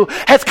Hebrew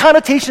has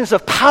connotations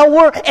of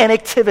power and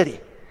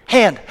activity.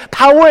 Hand,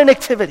 power and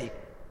activity.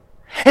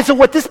 And so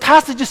what this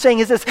passage is saying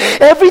is this: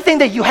 everything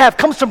that you have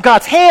comes from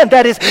God's hand.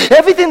 That is,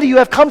 everything that you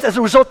have comes as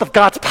a result of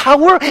God's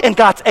power and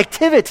God's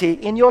activity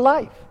in your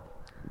life.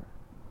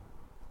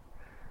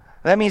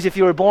 That means if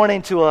you were born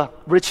into a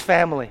rich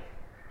family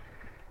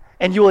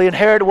and you will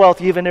inherit wealth,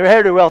 you've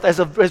inherited wealth as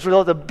a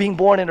result of being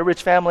born in a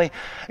rich family,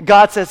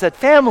 God says that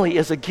family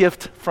is a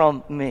gift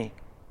from me.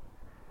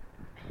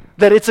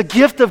 That it's a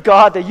gift of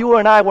God that you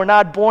and I were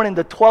not born in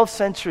the 12th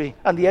century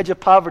on the edge of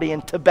poverty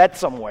in Tibet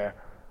somewhere,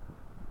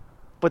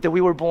 but that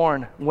we were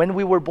born, when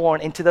we were born,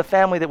 into the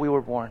family that we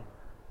were born.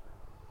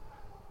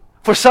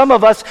 For some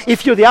of us,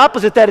 if you're the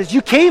opposite, that is,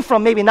 you came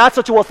from maybe not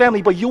such a wealthy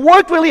family, but you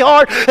worked really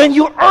hard and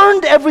you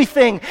earned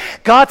everything.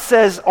 God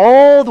says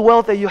all the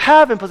wealth that you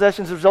have in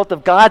possession is a result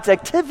of God's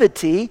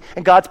activity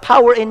and God's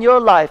power in your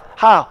life.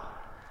 How?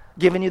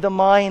 Giving you the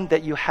mind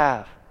that you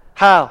have.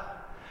 How?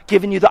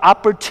 Giving you the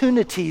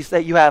opportunities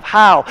that you have.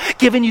 How?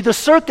 Giving you the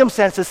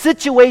circumstances,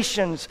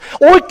 situations,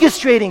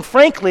 orchestrating,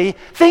 frankly,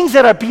 things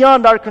that are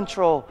beyond our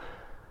control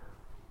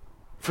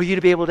for you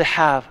to be able to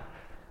have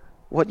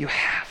what you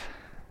have.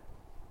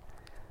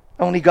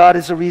 Only God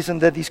is the reason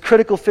that these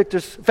critical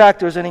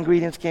factors and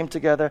ingredients came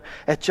together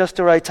at just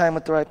the right time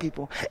with the right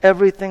people.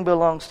 Everything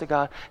belongs to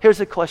God. Here's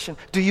the question.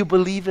 Do you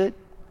believe it?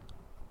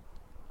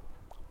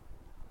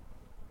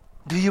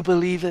 Do you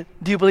believe it?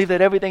 Do you believe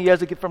that everything you have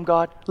is a gift from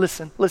God?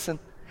 Listen.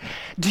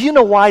 Do you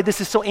know why this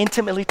is so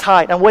intimately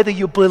tied? And whether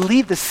you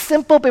believe the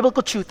simple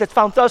biblical truth that's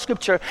found throughout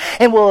Scripture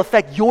and will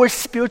affect your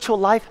spiritual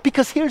life?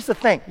 Because here's the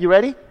thing. You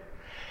ready?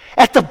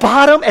 At the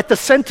bottom, at the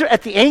center,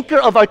 at the anchor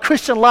of our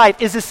Christian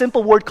life is a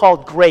simple word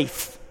called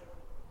grace.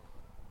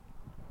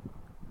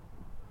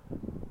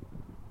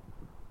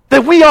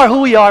 That we are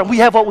who we are and we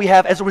have what we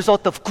have as a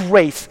result of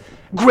grace.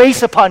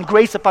 Grace upon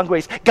grace upon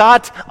grace.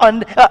 God's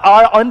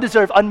our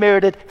undeserved,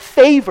 unmerited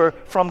favor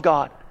from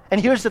God. And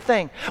here's the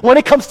thing. When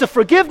it comes to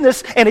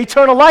forgiveness and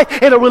eternal life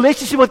and a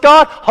relationship with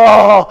God,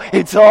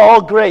 it's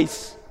all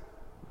grace.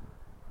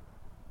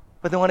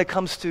 But then when it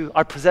comes to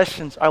our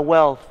possessions, our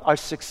wealth, our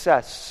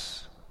success,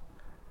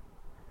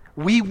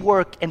 we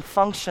work and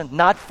function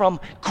not from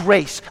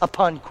grace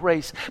upon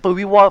grace, but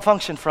we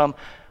function from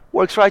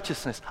works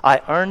righteousness.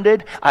 I earned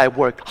it. I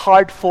worked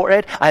hard for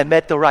it. I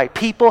met the right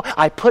people.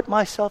 I put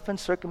myself in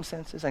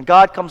circumstances. And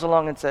God comes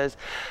along and says,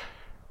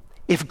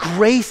 if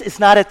grace is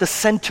not at the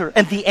center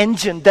and the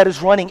engine that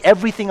is running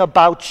everything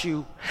about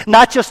you,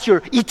 not just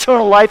your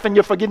eternal life and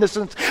your forgiveness,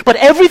 but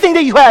everything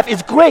that you have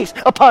is grace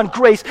upon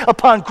grace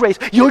upon grace.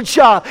 Your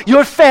job,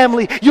 your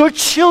family, your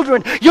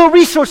children, your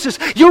resources,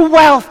 your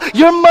wealth,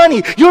 your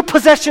money, your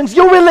possessions,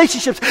 your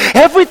relationships,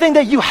 everything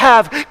that you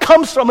have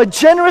comes from a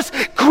generous,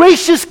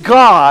 gracious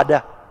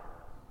God.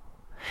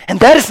 And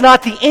that is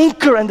not the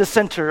anchor and the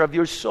center of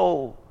your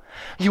soul.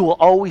 You will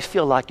always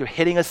feel like you're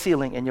hitting a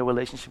ceiling in your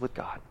relationship with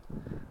God.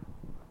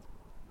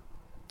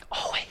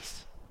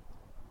 Always.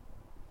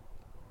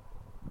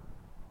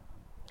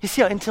 You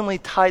see how intimately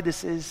tied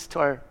this is to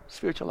our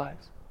spiritual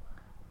lives?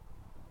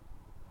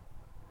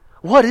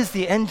 What is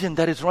the engine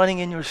that is running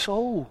in your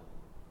soul?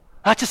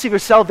 Not just of your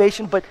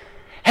salvation, but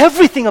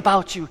everything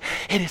about you.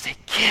 It is a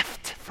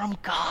gift from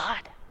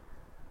God.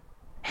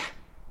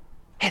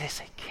 It is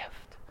a gift.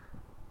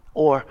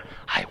 Or,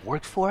 I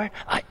worked for it,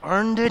 I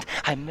earned it,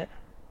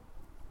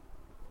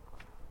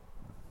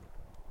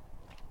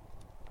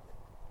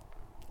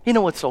 You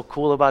know what's so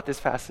cool about this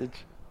passage?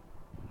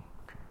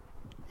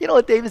 You know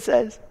what David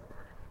says?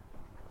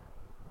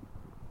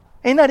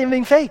 Ain't not even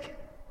being fake.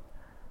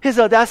 His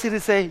audacity to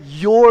say,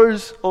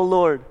 yours, O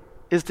Lord,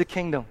 is the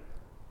kingdom.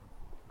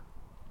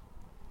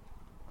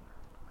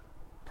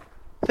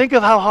 Think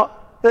of how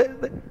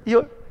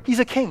he's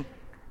a king.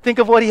 Think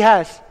of what he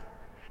has.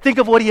 Think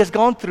of what he has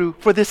gone through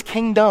for this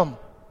kingdom.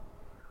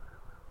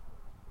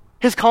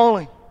 His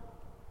calling.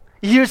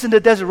 Years in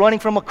the desert running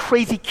from a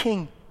crazy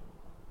king.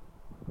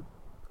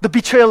 The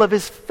betrayal of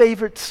his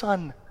favorite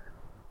son.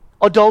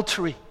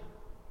 Adultery.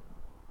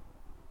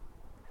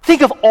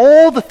 Think of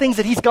all the things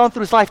that he's gone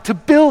through his life to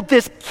build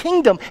this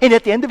kingdom. And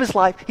at the end of his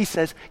life, he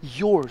says,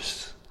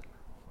 yours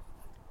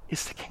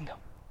is the kingdom.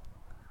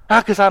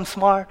 Not because I'm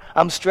smart,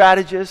 I'm a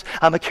strategist,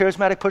 I'm a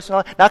charismatic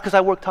person, not because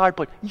I worked hard,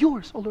 but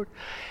yours, oh Lord.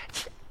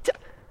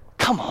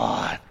 Come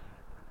on.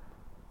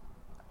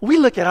 We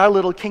look at our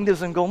little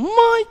kingdoms and go,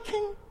 my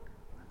king,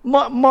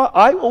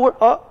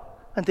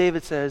 and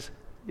David says,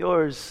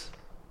 yours,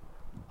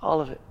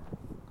 all of it,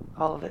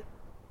 all of it.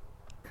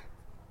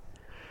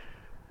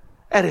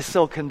 That is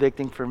so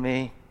convicting for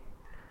me.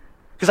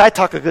 Because I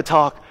talk a good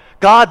talk.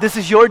 God, this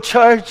is your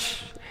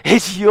church.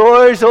 It's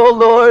yours, oh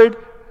Lord.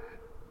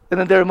 And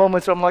then there are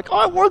moments where I'm like,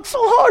 I worked so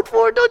hard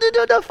for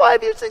it.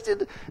 5 years, 6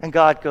 years. And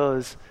God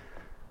goes,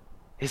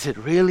 is it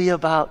really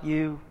about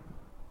you?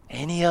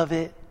 Any of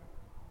it?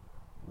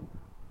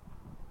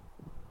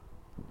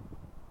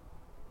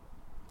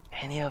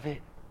 Any of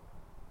it?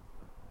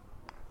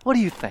 What do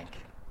you think?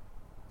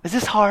 Is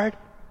this hard?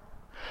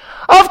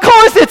 Of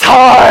course it's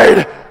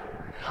hard.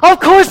 Of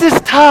course it's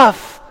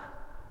tough.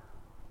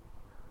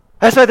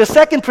 That's why the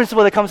second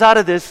principle that comes out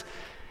of this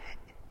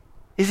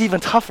is even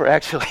tougher,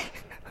 actually.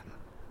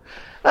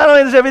 Not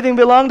only does everything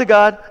belong to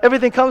God,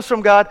 everything comes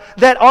from God,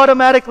 that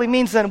automatically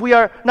means then we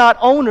are not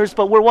owners,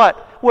 but we're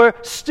what? We're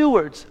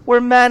stewards. We're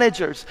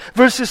managers.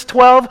 Verses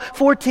 12,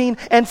 14,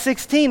 and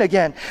 16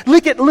 again.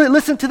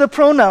 Listen to the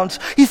pronouns.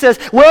 He says,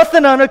 wealth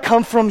and honor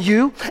come from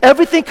you.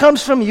 Everything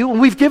comes from you. And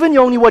we've given you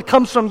only what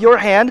comes from your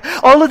hand.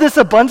 All of this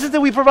abundance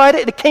that we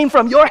provided, it came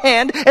from your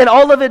hand, and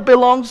all of it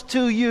belongs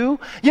to you.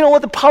 You know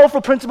what the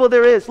powerful principle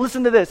there is?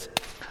 Listen to this.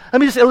 Let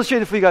me just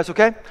illustrate it for you guys,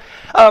 okay?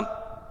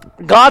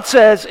 God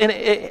says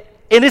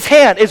in his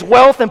hand is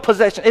wealth and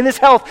possession. In his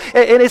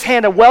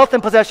hand are wealth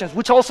and possessions,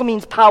 which also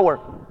means power.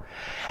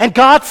 And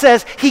God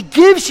says he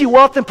gives you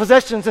wealth and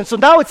possessions, and so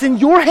now it's in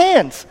your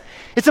hands.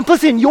 It's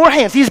implicit in your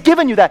hands. He's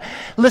given you that.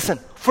 Listen,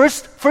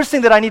 first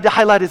thing that I need to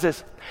highlight is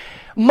this.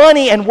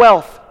 Money and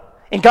wealth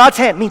in God's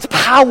hand means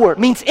power,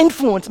 means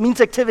influence,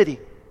 means activity.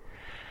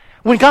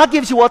 When God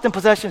gives you wealth and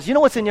possessions, you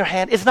know what's in your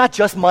hand? It's not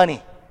just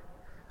money.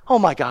 Oh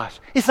my gosh,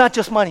 it's not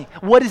just money.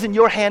 What is in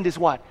your hand is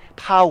what?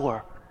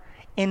 Power,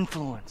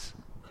 influence,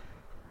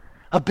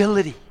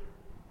 ability.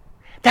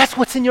 That's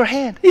what's in your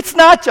hand. It's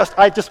not just,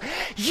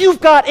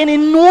 you've got an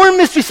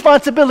enormous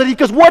responsibility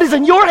because what is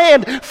in your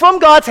hand from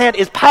God's hand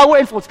is power,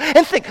 influence.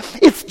 And think,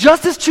 it's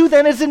just as true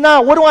then as it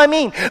now. What do I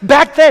mean?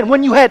 Back then,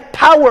 when you had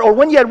power or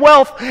when you had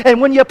wealth and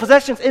when you had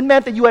possessions, it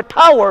meant that you had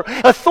power,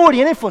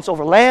 authority, and influence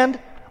over land,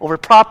 over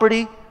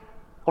property,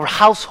 over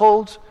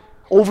households,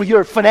 over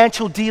your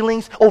financial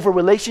dealings, over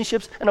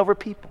relationships, and over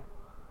people.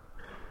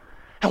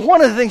 And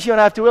one of the things you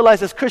and I have to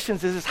realize as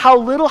Christians is how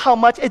little, how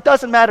much, it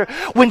doesn't matter.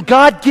 When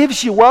God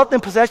gives you wealth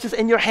and possessions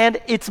in your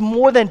hand, it's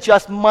more than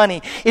just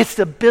money. It's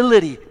the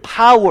ability,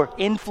 power,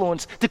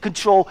 influence to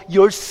control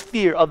your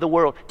sphere of the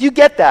world. Do you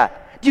get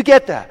that? Do you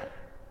get that?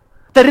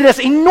 That it has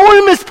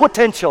enormous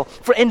potential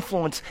for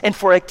influence and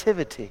for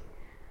activity.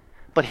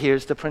 But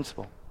here's the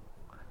principle.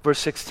 Verse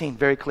 16,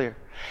 very clear.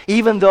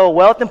 Even though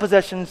wealth and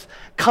possessions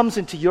comes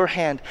into your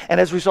hand, and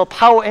as a result,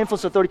 power,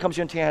 influence, authority comes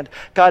into your hand,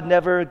 God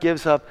never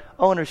gives up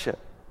ownership.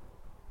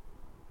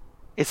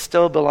 It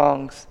still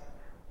belongs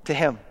to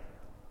him.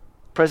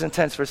 Present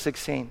tense, verse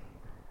 16.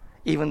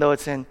 Even though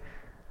it's in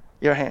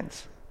your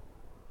hands.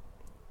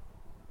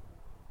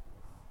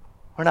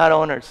 We're not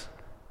owners.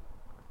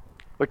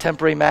 We're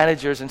temporary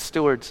managers and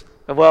stewards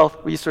of wealth,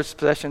 resources,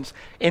 possessions,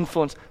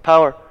 influence,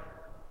 power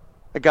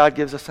that God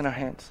gives us in our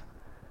hands.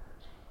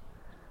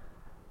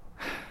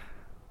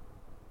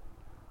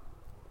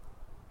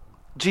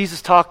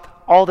 Jesus talked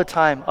all the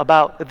time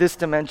about this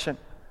dimension.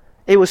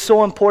 It was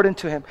so important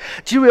to him.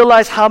 Do you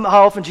realize how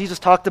often Jesus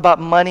talked about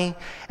money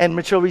and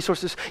material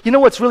resources? You know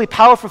what's really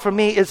powerful for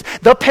me is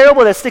the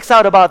parable that sticks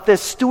out about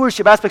this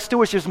stewardship,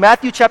 is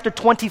Matthew chapter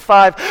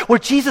 25, where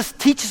Jesus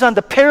teaches on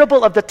the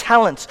parable of the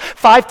talents.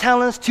 5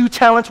 talents, 2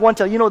 talents, 1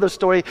 talent. You know the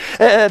story.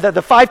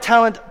 The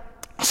 5-talent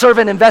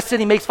servant invested,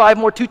 he makes 5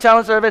 more. 2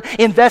 talent servant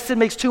invested,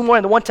 makes 2 more.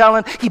 And the 1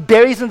 talent, he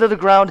buries into the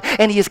ground,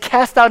 and he is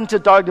cast out into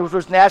darkness where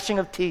there's gnashing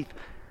of teeth.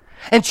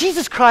 And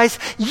Jesus Christ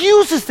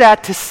uses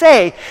that to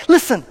say,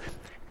 listen,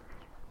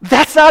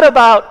 that's not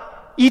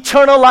about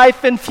eternal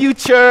life and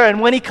future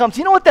and when he comes.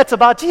 You know what that's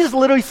about? Jesus is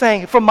literally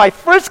saying, from my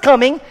first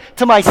coming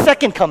to my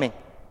second coming,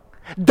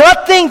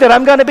 the thing that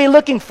I'm going to be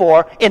looking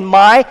for in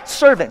my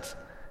servants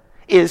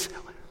is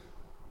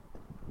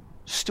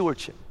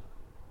stewardship.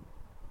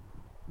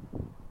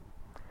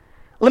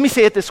 Let me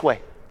say it this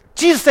way.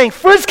 Jesus is saying,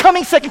 first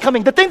coming, second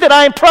coming, the thing that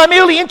I am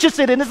primarily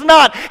interested in is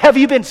not, have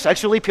you been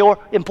sexually pure?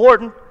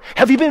 Important.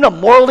 Have you been a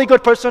morally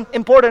good person?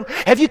 Important.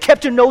 Have you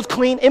kept your nose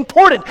clean?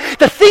 Important.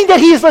 The thing that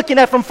he is looking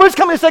at from first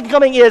coming to second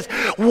coming is,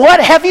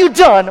 what have you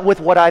done with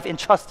what I've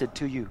entrusted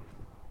to you?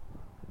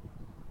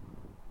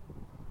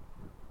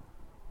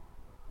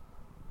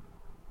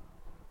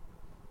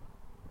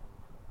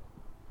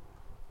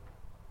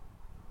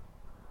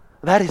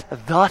 That is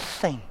the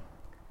thing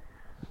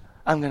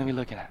I'm going to be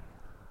looking at.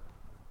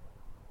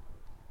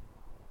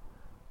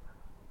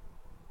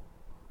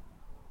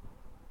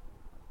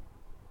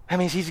 That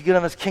means he's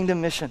given us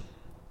kingdom mission.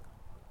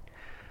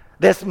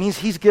 That means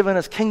he's given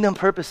us kingdom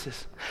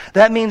purposes.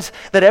 That means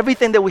that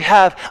everything that we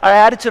have, our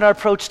attitude, our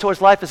approach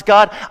towards life is,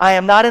 God, I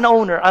am not an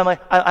owner. I'm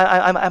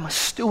a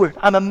steward.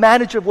 I'm a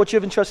manager of what you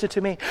have entrusted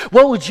to me.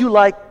 What would you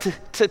like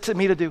to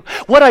me to do?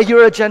 What are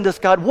your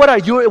agendas, God? What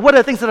are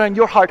the things that are in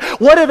your heart?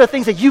 What are the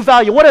things that you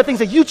value? What are the things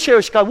that you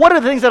cherish, God? What are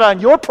the things that are on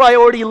your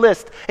priority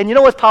list? And you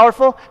know what's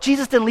powerful?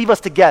 Jesus didn't leave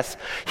us to guess.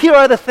 Here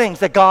are the things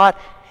that God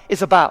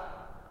is about.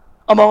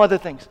 Among other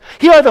things.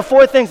 Here are the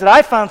 4 things that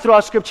I found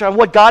throughout Scripture on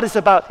what God is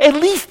about. At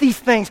least these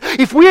things.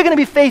 If we are going to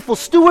be faithful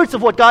stewards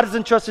of what God has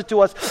entrusted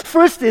to us,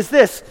 first is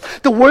this: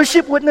 the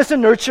worship, witness,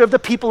 and nurture of the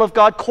people of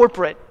God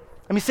corporate.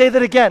 Let me say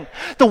that again.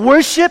 The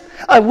worship,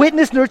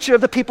 witness, nurture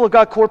of the people of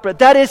God corporate.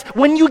 That is,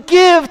 when you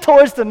give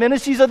towards the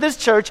ministries of this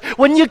church,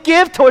 when you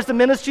give towards the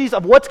ministries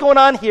of what's going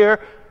on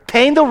here,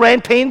 paying the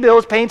rent, paying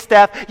bills, paying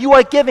staff, you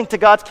are giving to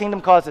God's kingdom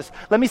causes.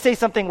 Let me say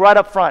something right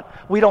up front.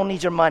 We don't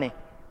need your money.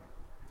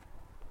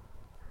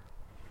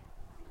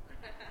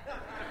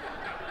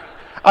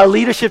 Our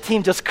leadership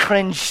team just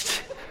cringed.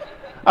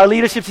 Our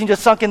leadership team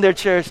just sunk in their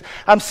chairs.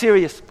 I'm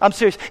serious.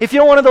 If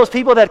you're one of those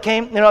people that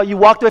came, you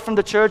walked away from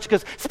the church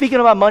because speaking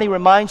about money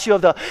reminds you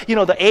of the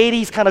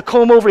 80s kind of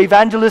comb-over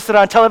evangelists that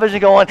are on television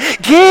going,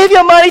 give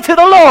your money to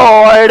the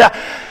Lord.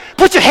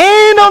 Put your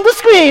hand on the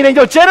screen and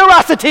your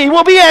generosity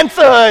will be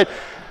answered.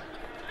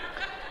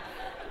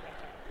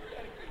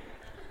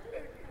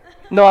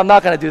 No, I'm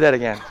not going to do that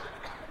again.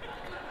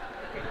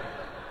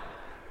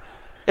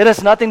 It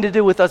has nothing to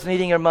do with us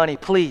needing your money,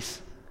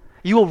 please.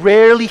 You will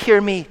rarely hear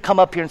me come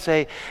up here and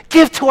say,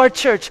 give to our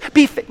church,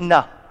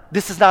 No,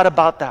 this is not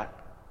about that.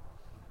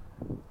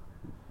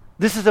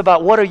 This is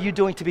about what are you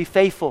doing to be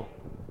faithful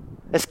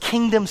as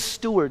kingdom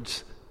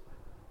stewards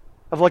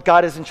of what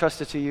God has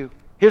entrusted to you.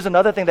 Here's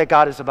another thing that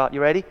God is about.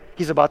 You ready?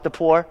 He's about the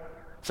poor.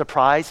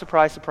 Surprise,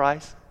 surprise,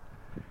 surprise.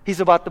 He's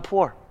about the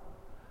poor.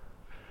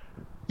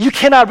 You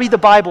cannot read the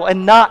Bible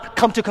and not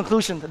come to a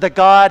conclusion that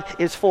God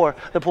is for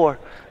the poor.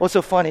 What's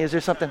so funny? Is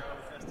there something?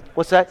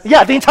 What's that?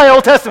 Yeah, the entire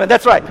Old Testament.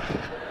 That's right.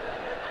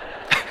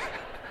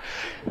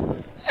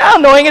 How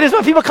annoying it is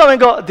when people come and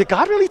go, did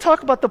God really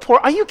talk about the poor?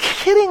 Are you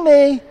kidding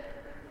me?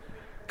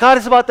 God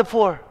is about the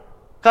poor.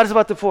 God is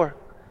about the poor.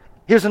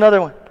 Here's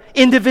another one.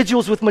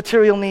 Individuals with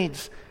material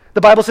needs.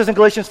 The Bible says in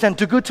Galatians 10,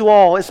 do good to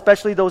all,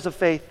 especially those of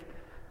faith.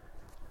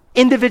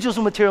 Individuals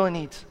with material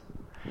needs.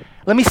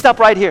 Let me stop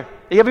right here.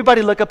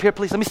 Everybody look up here,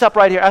 please. Let me stop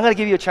right here. I'm going to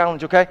give you a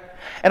challenge, okay?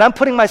 And I'm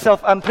putting my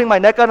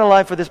neck on the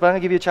line for this, but I'm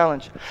going to give you a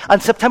challenge.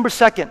 On September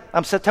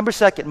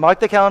 2nd, mark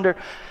the calendar.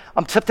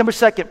 On September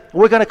 2nd,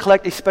 we're going to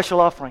collect a special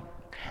offering.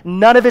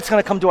 None of it's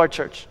going to come to our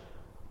church.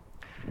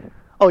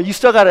 Oh, you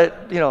still got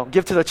to,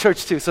 give to the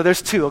church too. So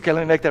there's two. Okay,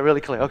 let me make that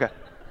really clear. Okay.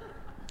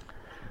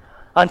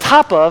 On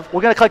top of,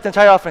 we're going to collect the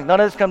entire offering.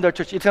 None of it's going to our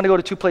church. It's going to go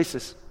to two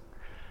places.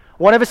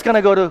 One of it's going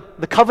to go to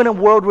the Covenant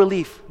World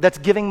Relief that's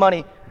giving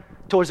money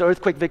towards the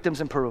earthquake victims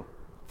in Peru.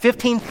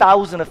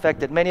 15,000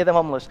 affected, many of them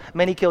homeless,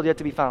 many killed yet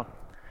to be found.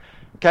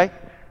 Okay?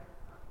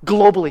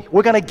 Globally,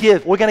 we're going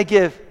to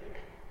give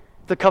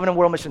the Covenant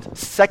World Missions.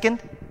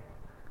 Second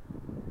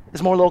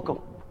is more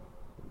local.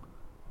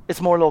 It's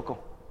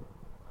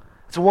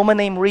a woman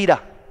named Rita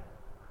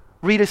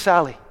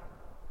Sally,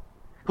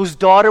 whose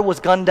daughter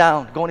was gunned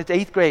down going into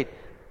 8th grade.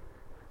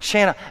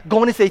 Shanna,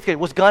 going into 8th grade,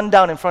 was gunned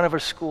down in front of her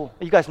school.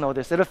 You guys know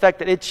this.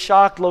 It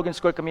shocked Logan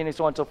Square community,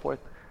 so on and so forth.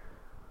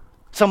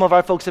 Some of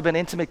our folks have been in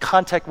intimate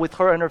contact with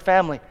her and her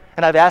family.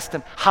 And I've asked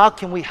them, how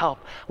can we help?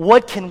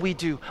 What can we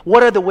do?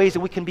 What are the ways that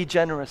we can be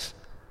generous?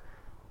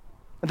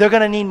 They're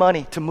going to need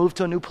money to move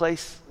to a new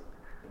place,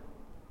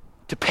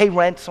 to pay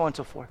rent, so on and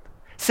so forth.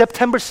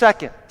 September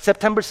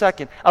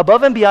 2nd,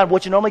 above and beyond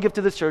what you normally give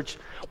to the church,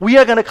 we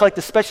are going to collect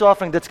a special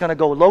offering that's going to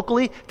go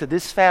locally to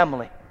this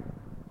family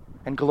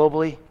and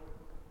globally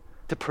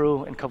to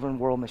Peru and Covenant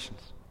World Missions.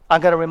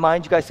 I'm going to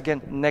remind you guys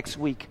again next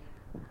week.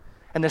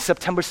 And then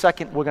September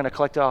 2nd, we're going to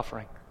collect the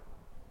offering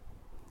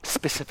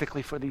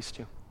specifically for these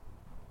two.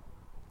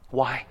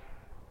 Why?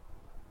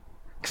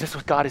 Because that's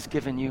what God has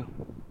given you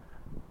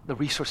the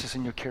resources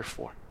in your care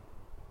for.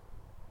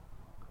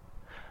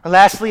 And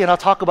lastly, and I'll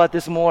talk about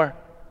this more,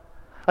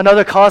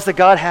 another cause that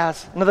God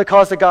has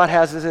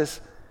is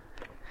this.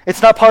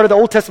 It's not part of the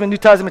Old Testament, New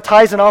Testament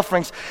tithes and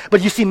offerings,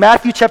 but you see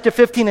Matthew chapter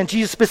 15, and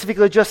Jesus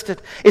specifically addressed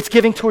it. It's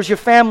giving towards your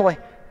family,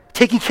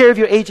 taking care of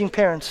your aging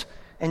parents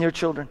and your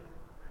children.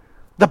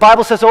 The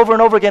Bible says over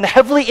and over again,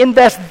 heavily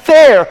invest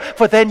there,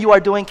 for then you are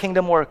doing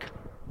kingdom work.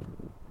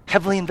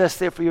 Heavily invest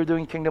there, for you're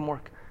doing kingdom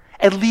work.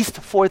 At least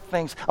 4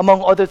 things,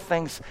 among other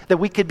things, that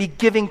we could be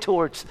giving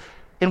towards,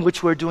 in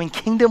which we're doing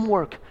kingdom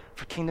work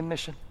for kingdom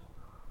mission.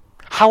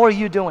 How are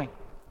you doing?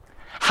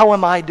 How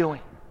am I doing?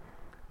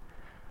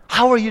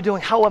 How are you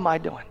doing? How am I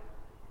doing?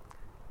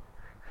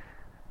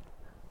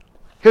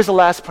 Here's the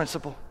last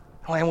principle.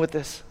 I'll end with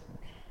this.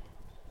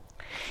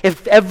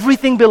 If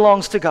everything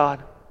belongs to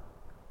God,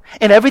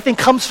 and everything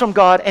comes from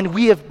God, and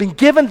we have been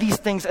given these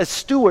things as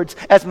stewards,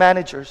 as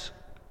managers,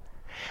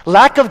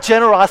 lack of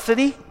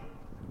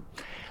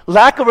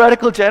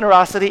radical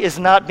generosity is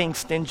not being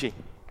stingy.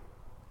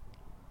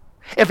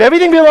 If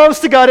everything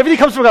belongs to God, everything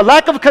comes from God,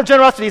 lack of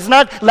generosity is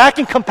not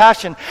lacking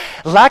compassion.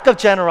 Lack of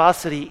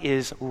generosity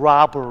is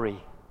robbery.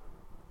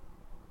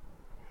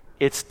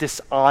 It's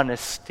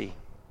dishonesty.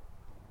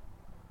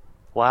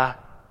 Why?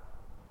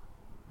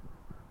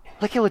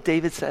 Look at what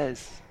David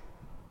says.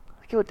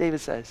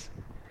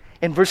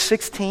 In verse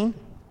 16,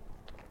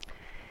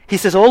 he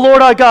says, O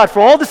Lord our God,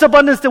 for all this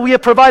abundance that we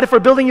have provided for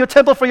building your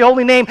temple for your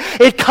holy name,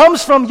 it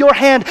comes from your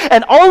hand,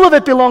 and all of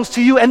it belongs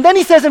to you. And then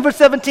he says in verse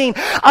 17,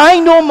 I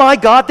know, my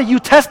God, that you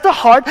test the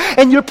heart,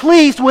 and you're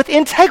pleased with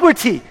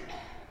integrity.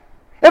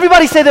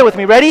 Everybody say that with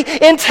me. Ready?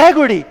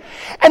 Integrity.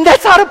 And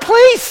that's out of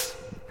place.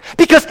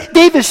 Because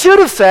David should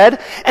have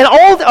said,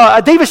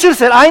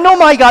 I know,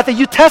 my God, that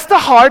you test the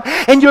heart,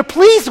 and you're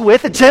pleased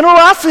with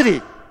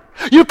generosity.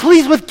 You're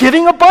pleased with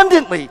giving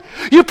abundantly.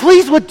 You're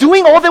pleased with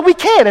doing all that we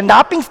can and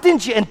not being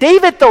stingy. And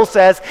David, though,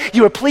 says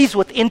you are pleased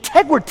with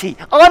integrity,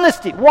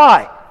 honesty.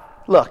 Why?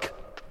 Look,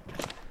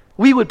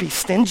 we would be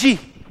stingy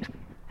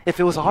if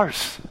it was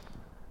ours.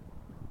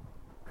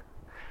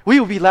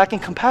 We would be lacking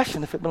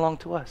compassion if it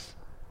belonged to us.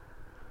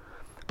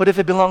 But if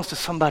it belongs to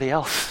somebody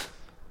else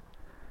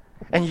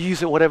and you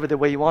use it whatever the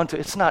way you want to,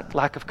 it's not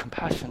lack of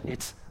compassion,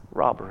 it's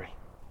robbery.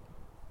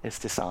 It's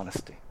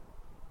dishonesty.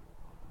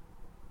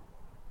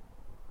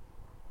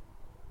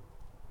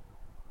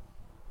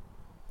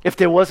 If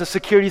there was a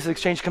Securities and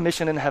Exchange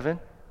Commission in heaven,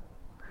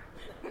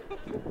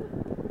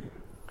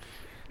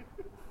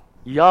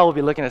 y'all will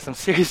be looking at some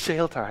serious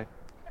jail time.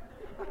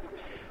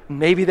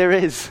 Maybe there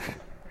is.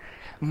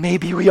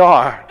 Maybe we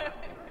are.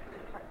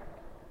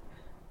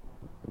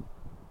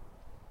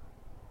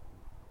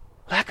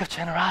 Lack of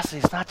generosity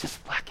is not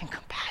just lacking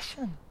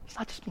compassion. It's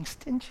not just being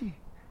stingy.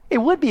 It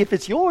would be if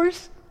it's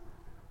yours.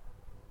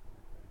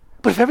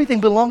 But if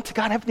everything belonged to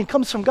God, everything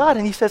comes from God,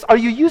 and He says, are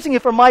you using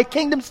it for my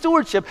kingdom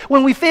stewardship?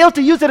 When we fail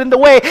to use it in the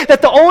way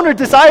that the owner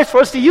desires for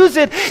us to use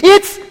it,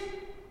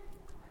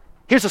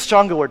 here's a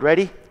stronger word,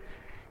 ready?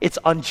 It's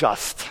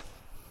unjust.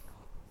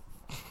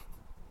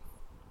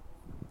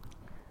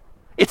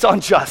 It's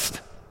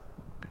unjust.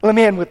 Let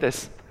me end with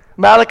this.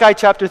 Malachi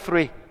chapter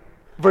 3,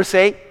 verse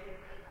 8.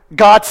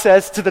 God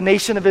says to the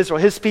nation of Israel,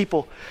 His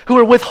people, who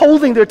are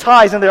withholding their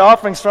tithes and their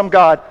offerings from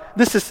God,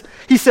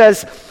 He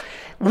says,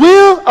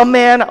 will a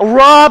man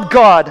rob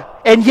God,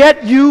 and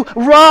yet you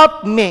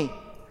rob me?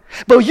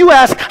 But you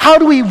ask, how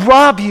do we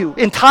rob you?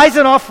 In tithes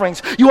and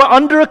offerings, you are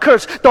under a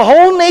curse, the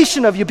whole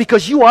nation of you,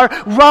 because you are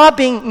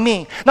robbing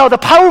me. Now, the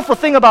powerful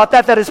thing about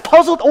that has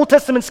puzzled Old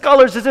Testament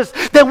scholars is this.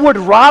 That word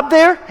rob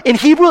there, in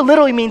Hebrew,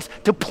 literally means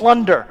to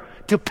plunder,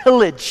 to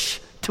pillage,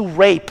 to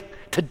rape,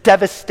 to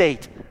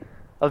devastate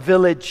a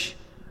village,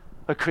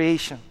 a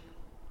creation.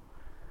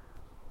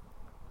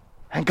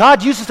 And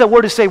God uses that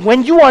word to say,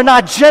 when you are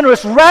not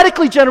generous,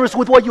 radically generous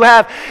with what you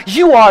have,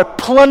 you are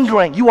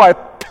plundering, you are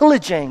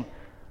pillaging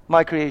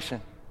my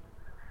creation.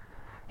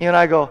 You and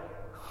I go,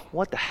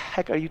 what the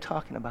heck are you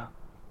talking about?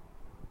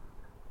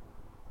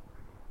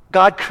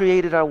 God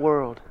created our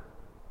world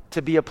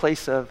to be a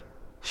place of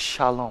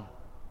shalom.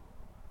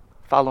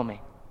 Follow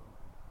me.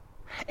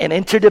 An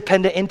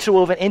interdependent,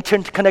 interwoven,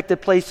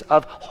 interconnected place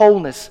of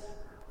wholeness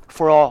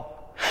for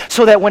all.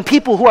 So that when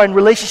people who are in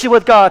relationship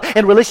with God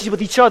and relationship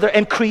with each other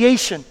and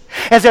creation,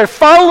 as they're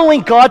following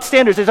God's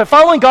standards, as they're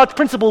following God's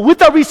principle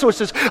with our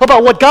resources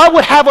about what God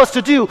would have us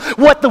to do,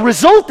 what the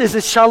result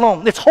is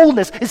shalom. It's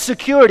wholeness, it's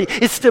security,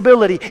 it's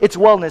stability, it's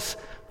wellness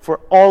for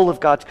all of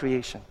God's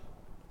creation.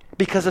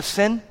 Because of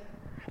sin,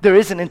 there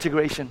is an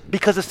integration.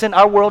 Because of sin,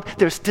 our world,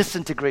 there's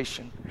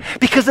disintegration.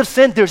 Because of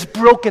sin, there's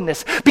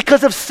brokenness.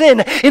 Because of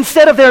sin,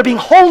 instead of there being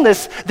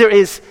wholeness,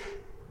 there's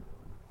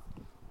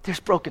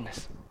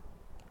brokenness.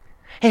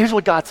 And here's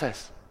what God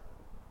says.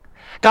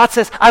 God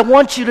says, I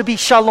want you to be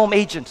shalom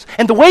agents.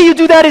 And the way you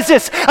do that is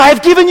this. I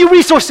have given you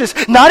resources,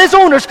 not as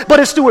owners, but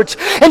as stewards.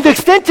 And the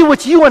extent to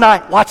which you and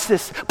I, watch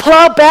this,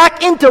 plow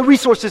back into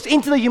resources,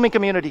 into the human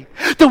community.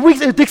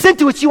 The extent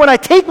to which you and I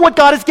take what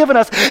God has given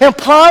us and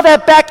plow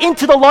that back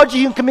into the larger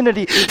human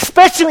community,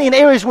 especially in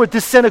areas where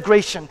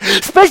disintegration,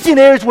 especially in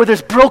areas where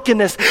there's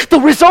brokenness. The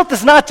result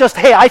is not just,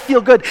 hey, I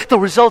feel good. The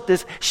result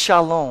is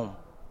shalom.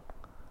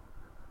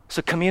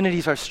 So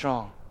communities are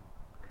strong.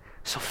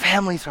 So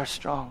families are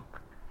strong.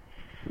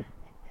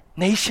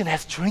 Nation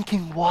has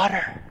drinking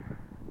water.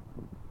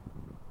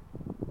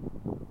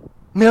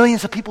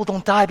 Millions of people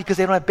don't die because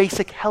they don't have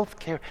basic health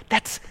care.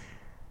 That's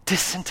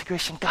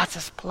disintegration. God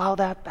says, plow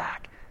that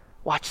back.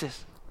 Watch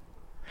this.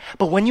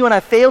 But when you and I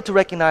fail to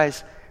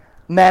recognize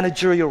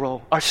managerial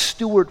role, our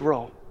steward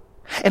role,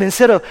 and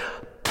instead of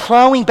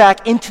plowing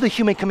back into the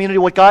human community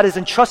what God has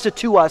entrusted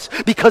to us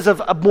because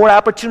of more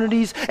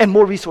opportunities and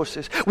more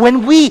resources.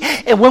 When we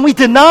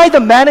deny the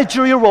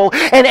managerial role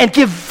and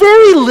give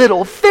very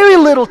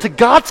little to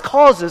God's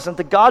causes and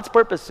to God's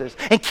purposes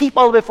and keep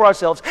all of it for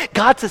ourselves,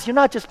 God says, you're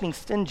not just being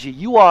stingy,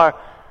 you are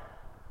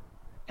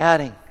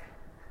adding,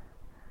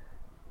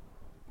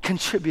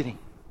 contributing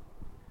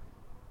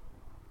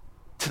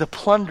to the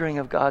plundering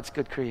of God's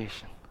good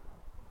creation,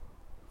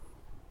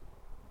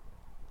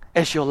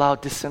 as you allow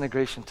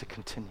disintegration to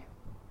continue.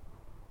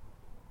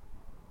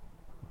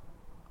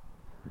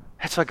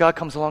 That's why God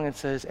comes along and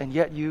says, and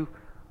yet you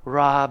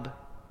rob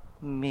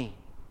me.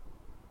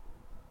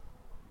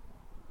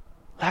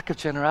 Lack of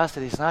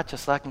generosity is not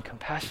just lacking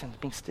compassion, it's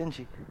being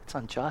stingy. It's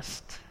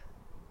unjust.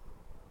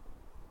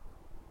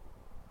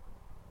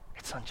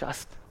 It's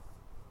unjust.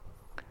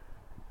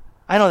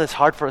 I know that's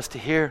hard for us to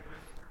hear.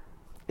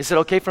 Is it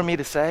okay for me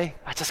to say?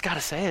 I just got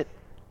to say it.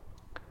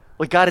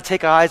 We got to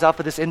take our eyes off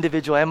of this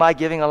individual. Am I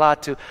giving a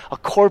lot to a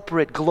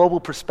corporate, global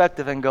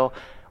perspective and go,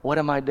 what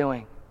am I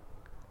doing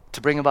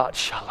to bring about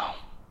shalom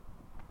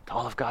to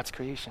all of God's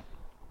creation?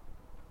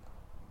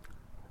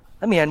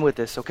 Let me end with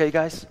this, okay,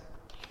 guys?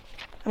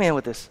 Let me end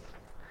with this.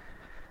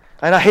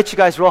 And I hit you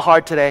guys real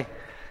hard today.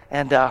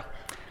 And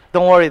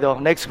don't worry, though.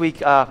 Next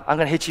week, I'm going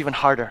to hit you even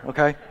harder,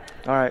 okay?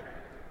 All right.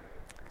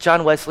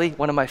 John Wesley,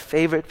 one of my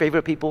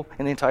favorite people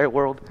in the entire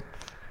world.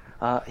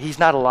 He's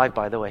not alive,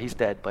 by the way. He's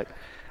dead, but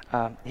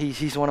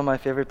he's one of my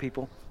favorite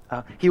people.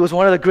 He was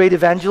one of the great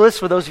evangelists,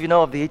 for those of you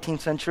know, of the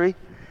 18th century.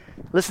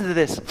 Listen to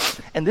this.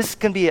 And this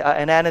can be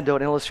an anecdote,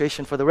 an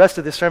illustration for the rest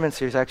of this sermon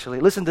series, actually.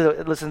 Listen to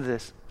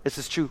this. This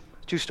is true.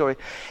 True story.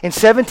 In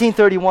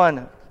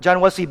 1731, John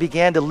Wesley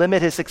began to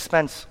limit his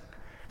expense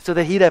so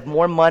that he'd have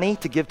more money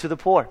to give to the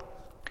poor.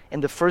 In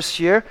the first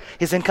year,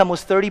 his income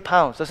was 30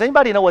 pounds. Does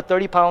anybody know what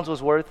 30 pounds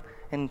was worth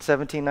in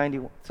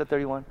 1791? Is that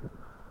 31?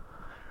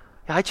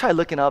 Yeah, I tried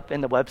looking up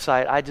in the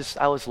website.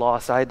 I was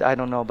lost. I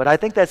don't know, but I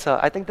think that's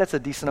a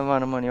decent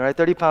amount of money, right?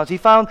 30 pounds. He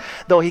found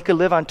though he could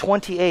live on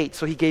 28,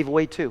 so he gave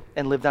away 2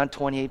 and lived on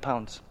 28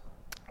 pounds.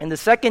 In the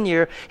second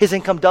year, his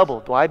income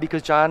doubled. Why?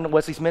 Because John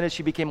Wesley's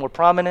ministry became more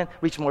prominent,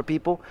 reached more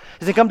people.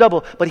 His income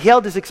doubled, but he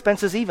held his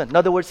expenses even. In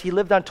other words, he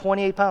lived on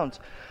 28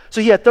 pounds.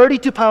 So he had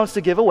 32 pounds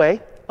to give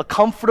away, a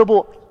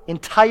comfortable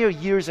entire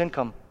year's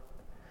income.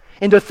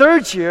 In the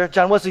third year,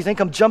 John Wesley's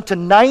income jumped to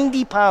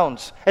 90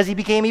 pounds as he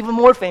became even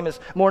more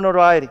famous, more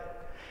notoriety.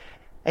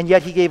 And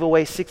yet he gave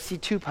away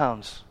 62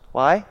 pounds.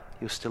 Why?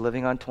 He was still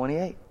living on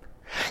 28.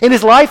 In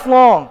his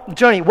lifelong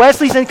journey,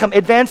 Wesley's income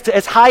advanced to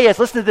as high as,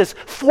 listen to this,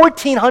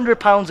 1,400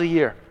 pounds a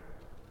year.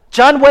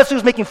 John Wesley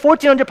was making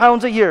 1,400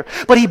 pounds a year,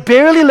 but he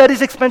barely let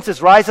his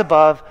expenses rise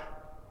above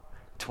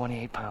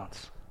 28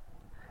 pounds.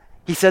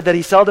 He said that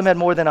he seldom had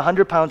more than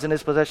 100 pounds in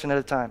his possession at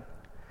a time.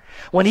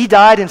 When he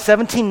died in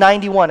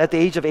 1791 at the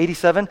age of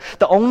 87,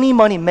 the only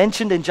money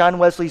mentioned in John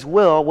Wesley's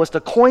will was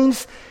the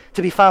coins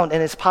to be found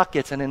in his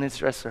pockets and in his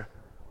dresser.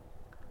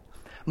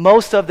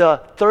 Most of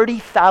the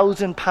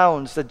 30,000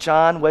 pounds that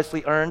John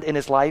Wesley earned in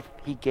his life,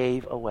 he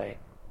gave away.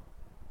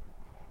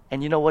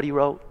 And you know what he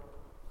wrote?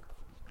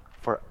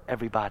 For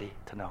everybody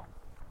to know.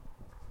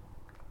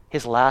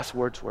 His last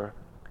words were,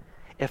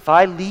 "If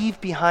I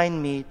leave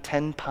behind me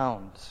 10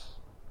 pounds,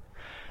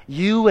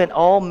 you and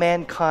all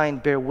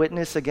mankind bear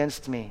witness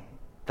against me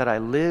that I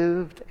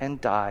lived and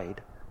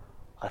died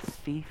a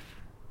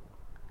thief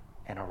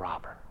and a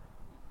robber."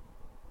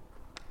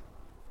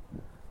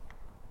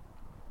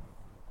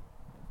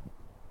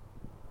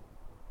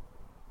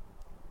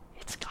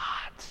 It's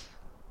God's.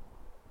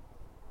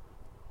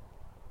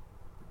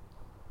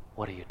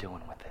 What are you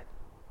doing with it?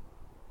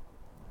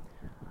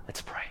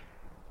 Let's pray.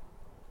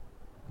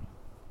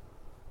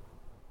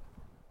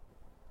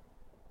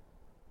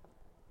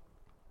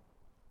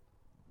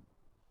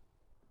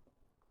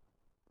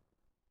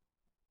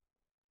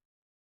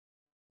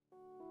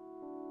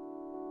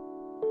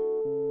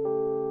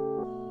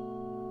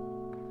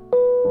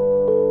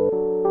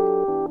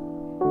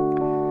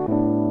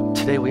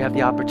 Today we have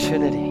the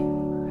opportunity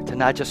to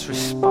not just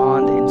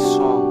respond in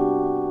song,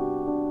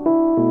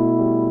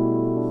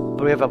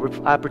 but we have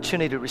an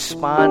opportunity to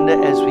respond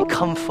as we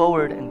come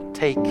forward and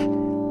take the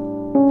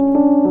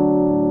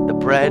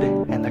bread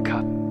and the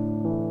cup.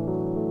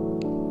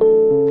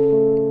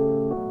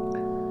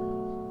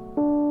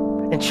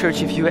 And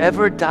church, if you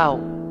ever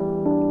doubt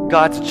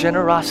God's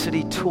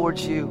generosity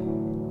towards you,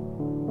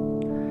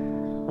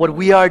 what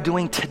we are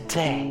doing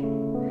today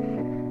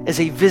is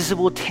a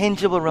visible,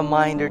 tangible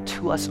reminder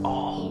to us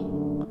all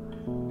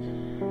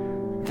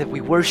that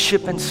we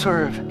worship and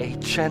serve a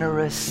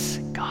generous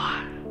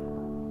God.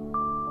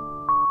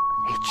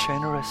 A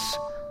generous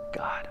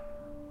God.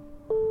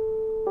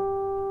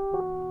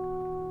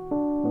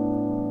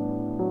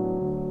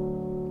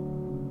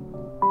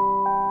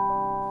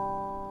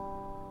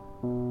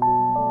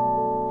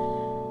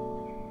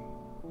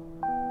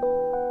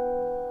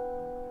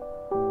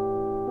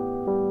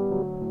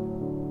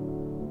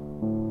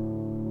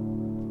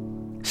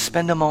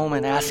 Spend a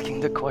moment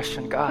asking the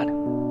question, God,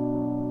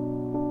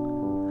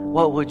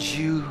 what would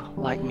you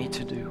like me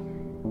to do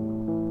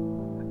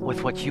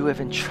with what you have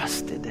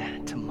entrusted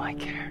to my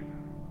care?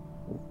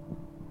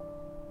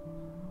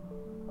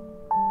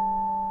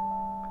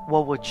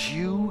 What would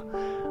you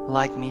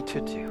like me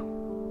to do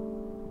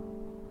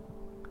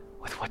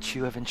with what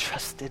you have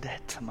entrusted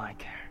to my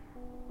care?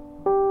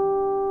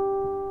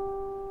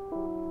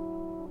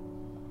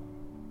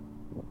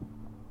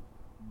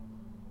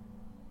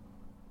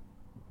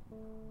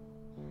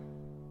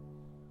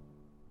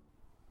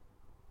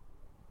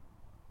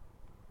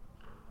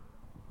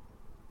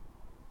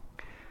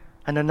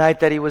 And the night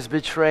that he was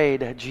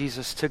betrayed,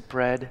 Jesus took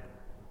bread.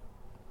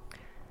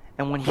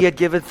 And when he had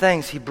given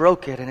thanks, he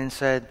broke it and then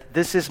said,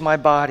 "This is my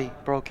body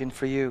broken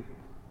for you.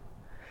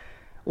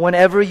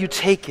 Whenever you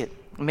take it,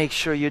 make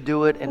sure you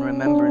do it in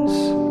remembrance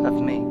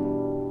of me."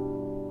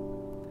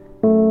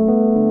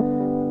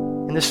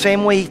 In the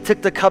same way, he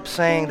took the cup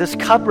saying, "This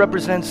cup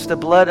represents the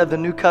blood of the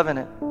new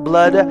covenant,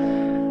 blood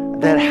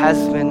that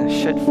has been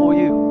shed for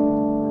you.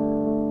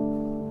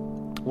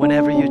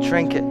 Whenever you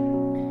drink it,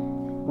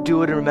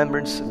 do it in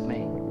remembrance of me."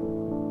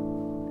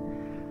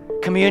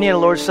 Communion, the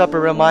Lord's Supper,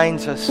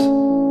 reminds us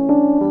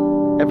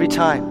every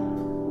time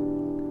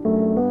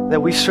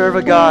that we serve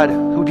a God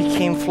who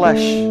became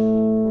flesh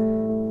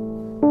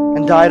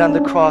and died on the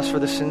cross for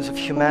the sins of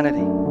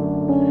humanity.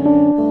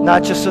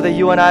 Not just so that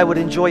you and I would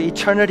enjoy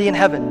eternity in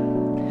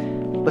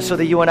heaven, but so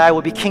that you and I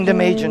would be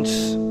kingdom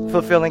agents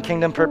fulfilling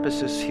kingdom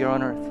purposes here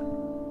on earth.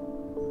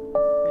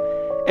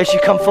 As you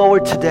come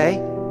forward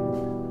today,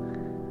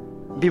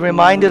 be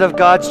reminded of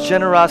God's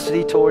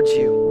generosity towards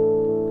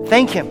you.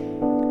 Thank Him.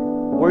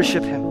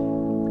 Worship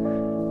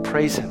Him.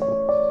 Praise Him.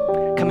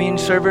 Communion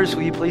servers,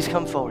 will you please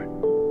come forward?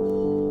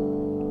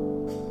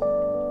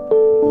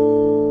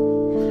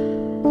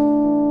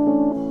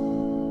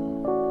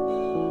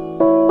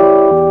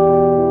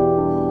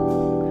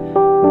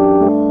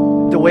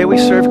 we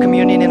serve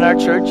communion in our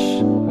church,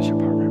 who's your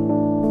partner,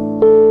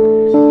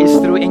 is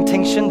through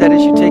intinction. That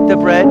is, you take the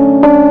bread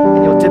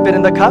and you'll dip it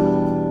in the cup. You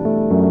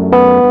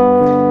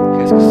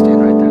guys can stand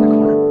right there in the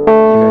corner. You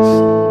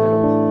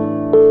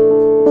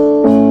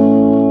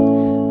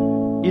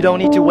guys, you don't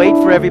need to wait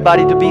for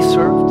everybody to be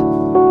served.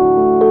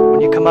 When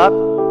you come up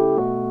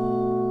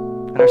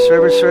and our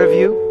servers serve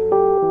you,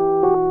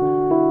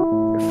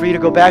 you're free to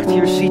go back to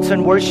your seats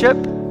and worship.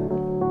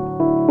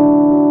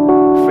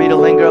 Free to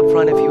linger up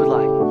front if you would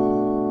like.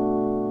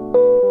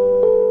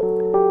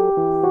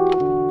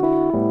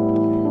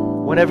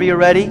 Whenever you're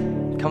ready,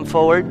 come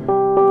forward.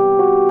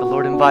 The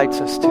Lord invites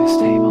us to His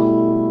table.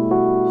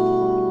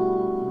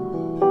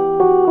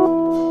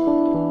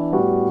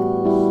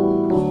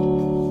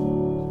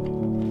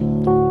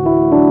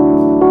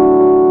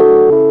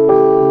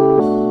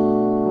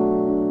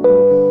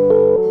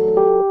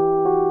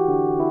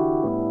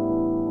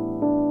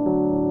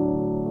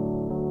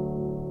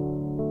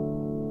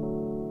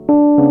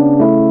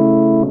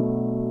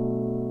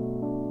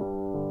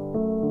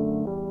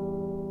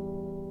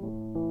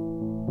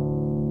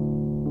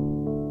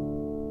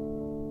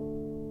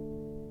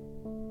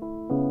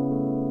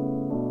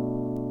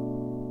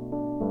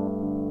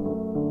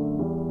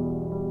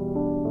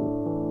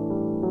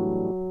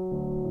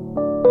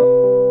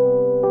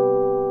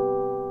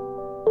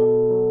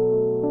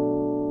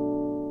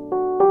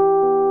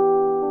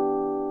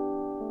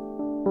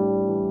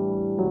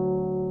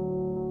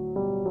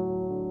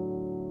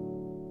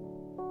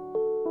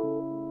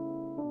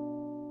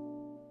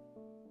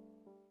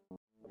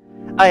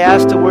 I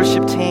asked the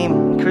worship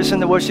team, Chris and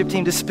the worship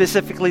team, to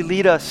specifically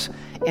lead us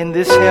in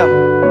this hymn.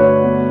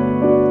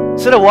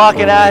 Instead of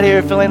walking out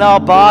here feeling all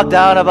bogged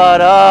down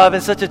about, I've been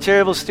such a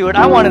terrible steward,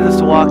 I wanted us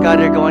to walk out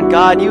here going,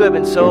 God, you have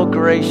been so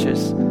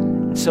gracious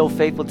and so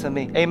faithful to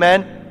me.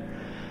 Amen?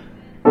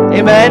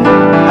 Amen?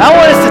 I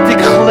want us to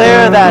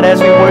declare that as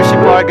we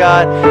worship our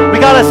God.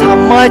 Regardless how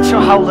much or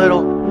how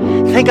little,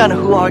 think on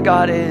who our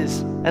God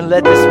is and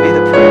let this be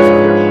the praise of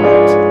your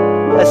heart.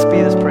 Let's be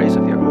this praise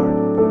of your heart.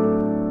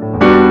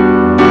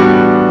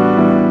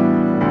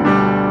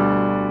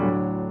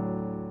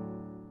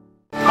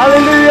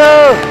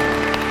 Hallelujah!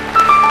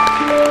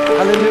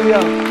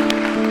 Hallelujah!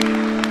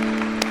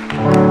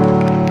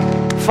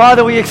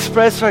 Father, we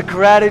express our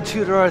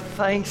gratitude or our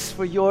thanks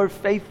for your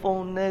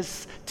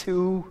faithfulness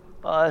to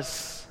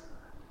us.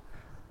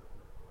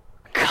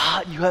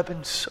 God, you have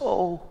been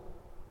so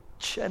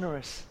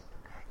generous.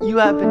 You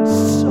have been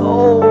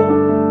so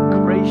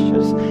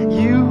gracious.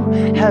 You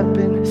have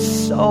been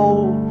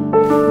so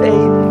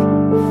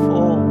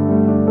faithful.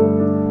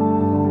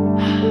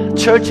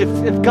 Church,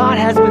 if God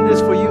has been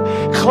this for you,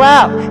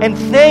 clap and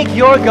thank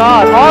your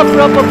God. Offer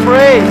up a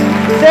praise.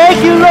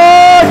 Thank you,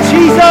 Lord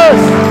Jesus.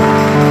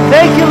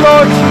 Thank you,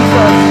 Lord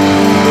Jesus.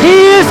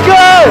 He is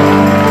good.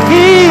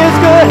 He is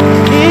good.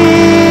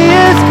 He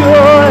is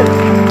good.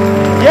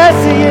 Yes,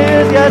 He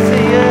is. Yes,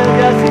 He is.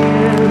 Yes, He is.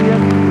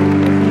 Yes,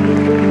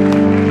 He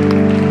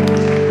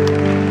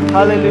is.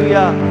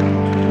 Hallelujah.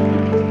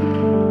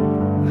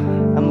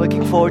 I'm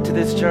looking forward to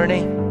this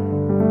journey.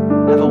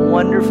 Have a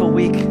wonderful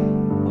week.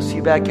 We'll see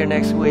you back here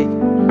next week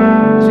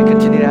as we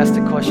continue to ask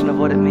the question of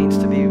what it means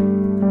to be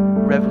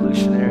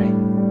revolutionary.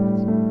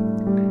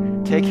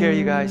 Take care,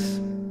 you guys.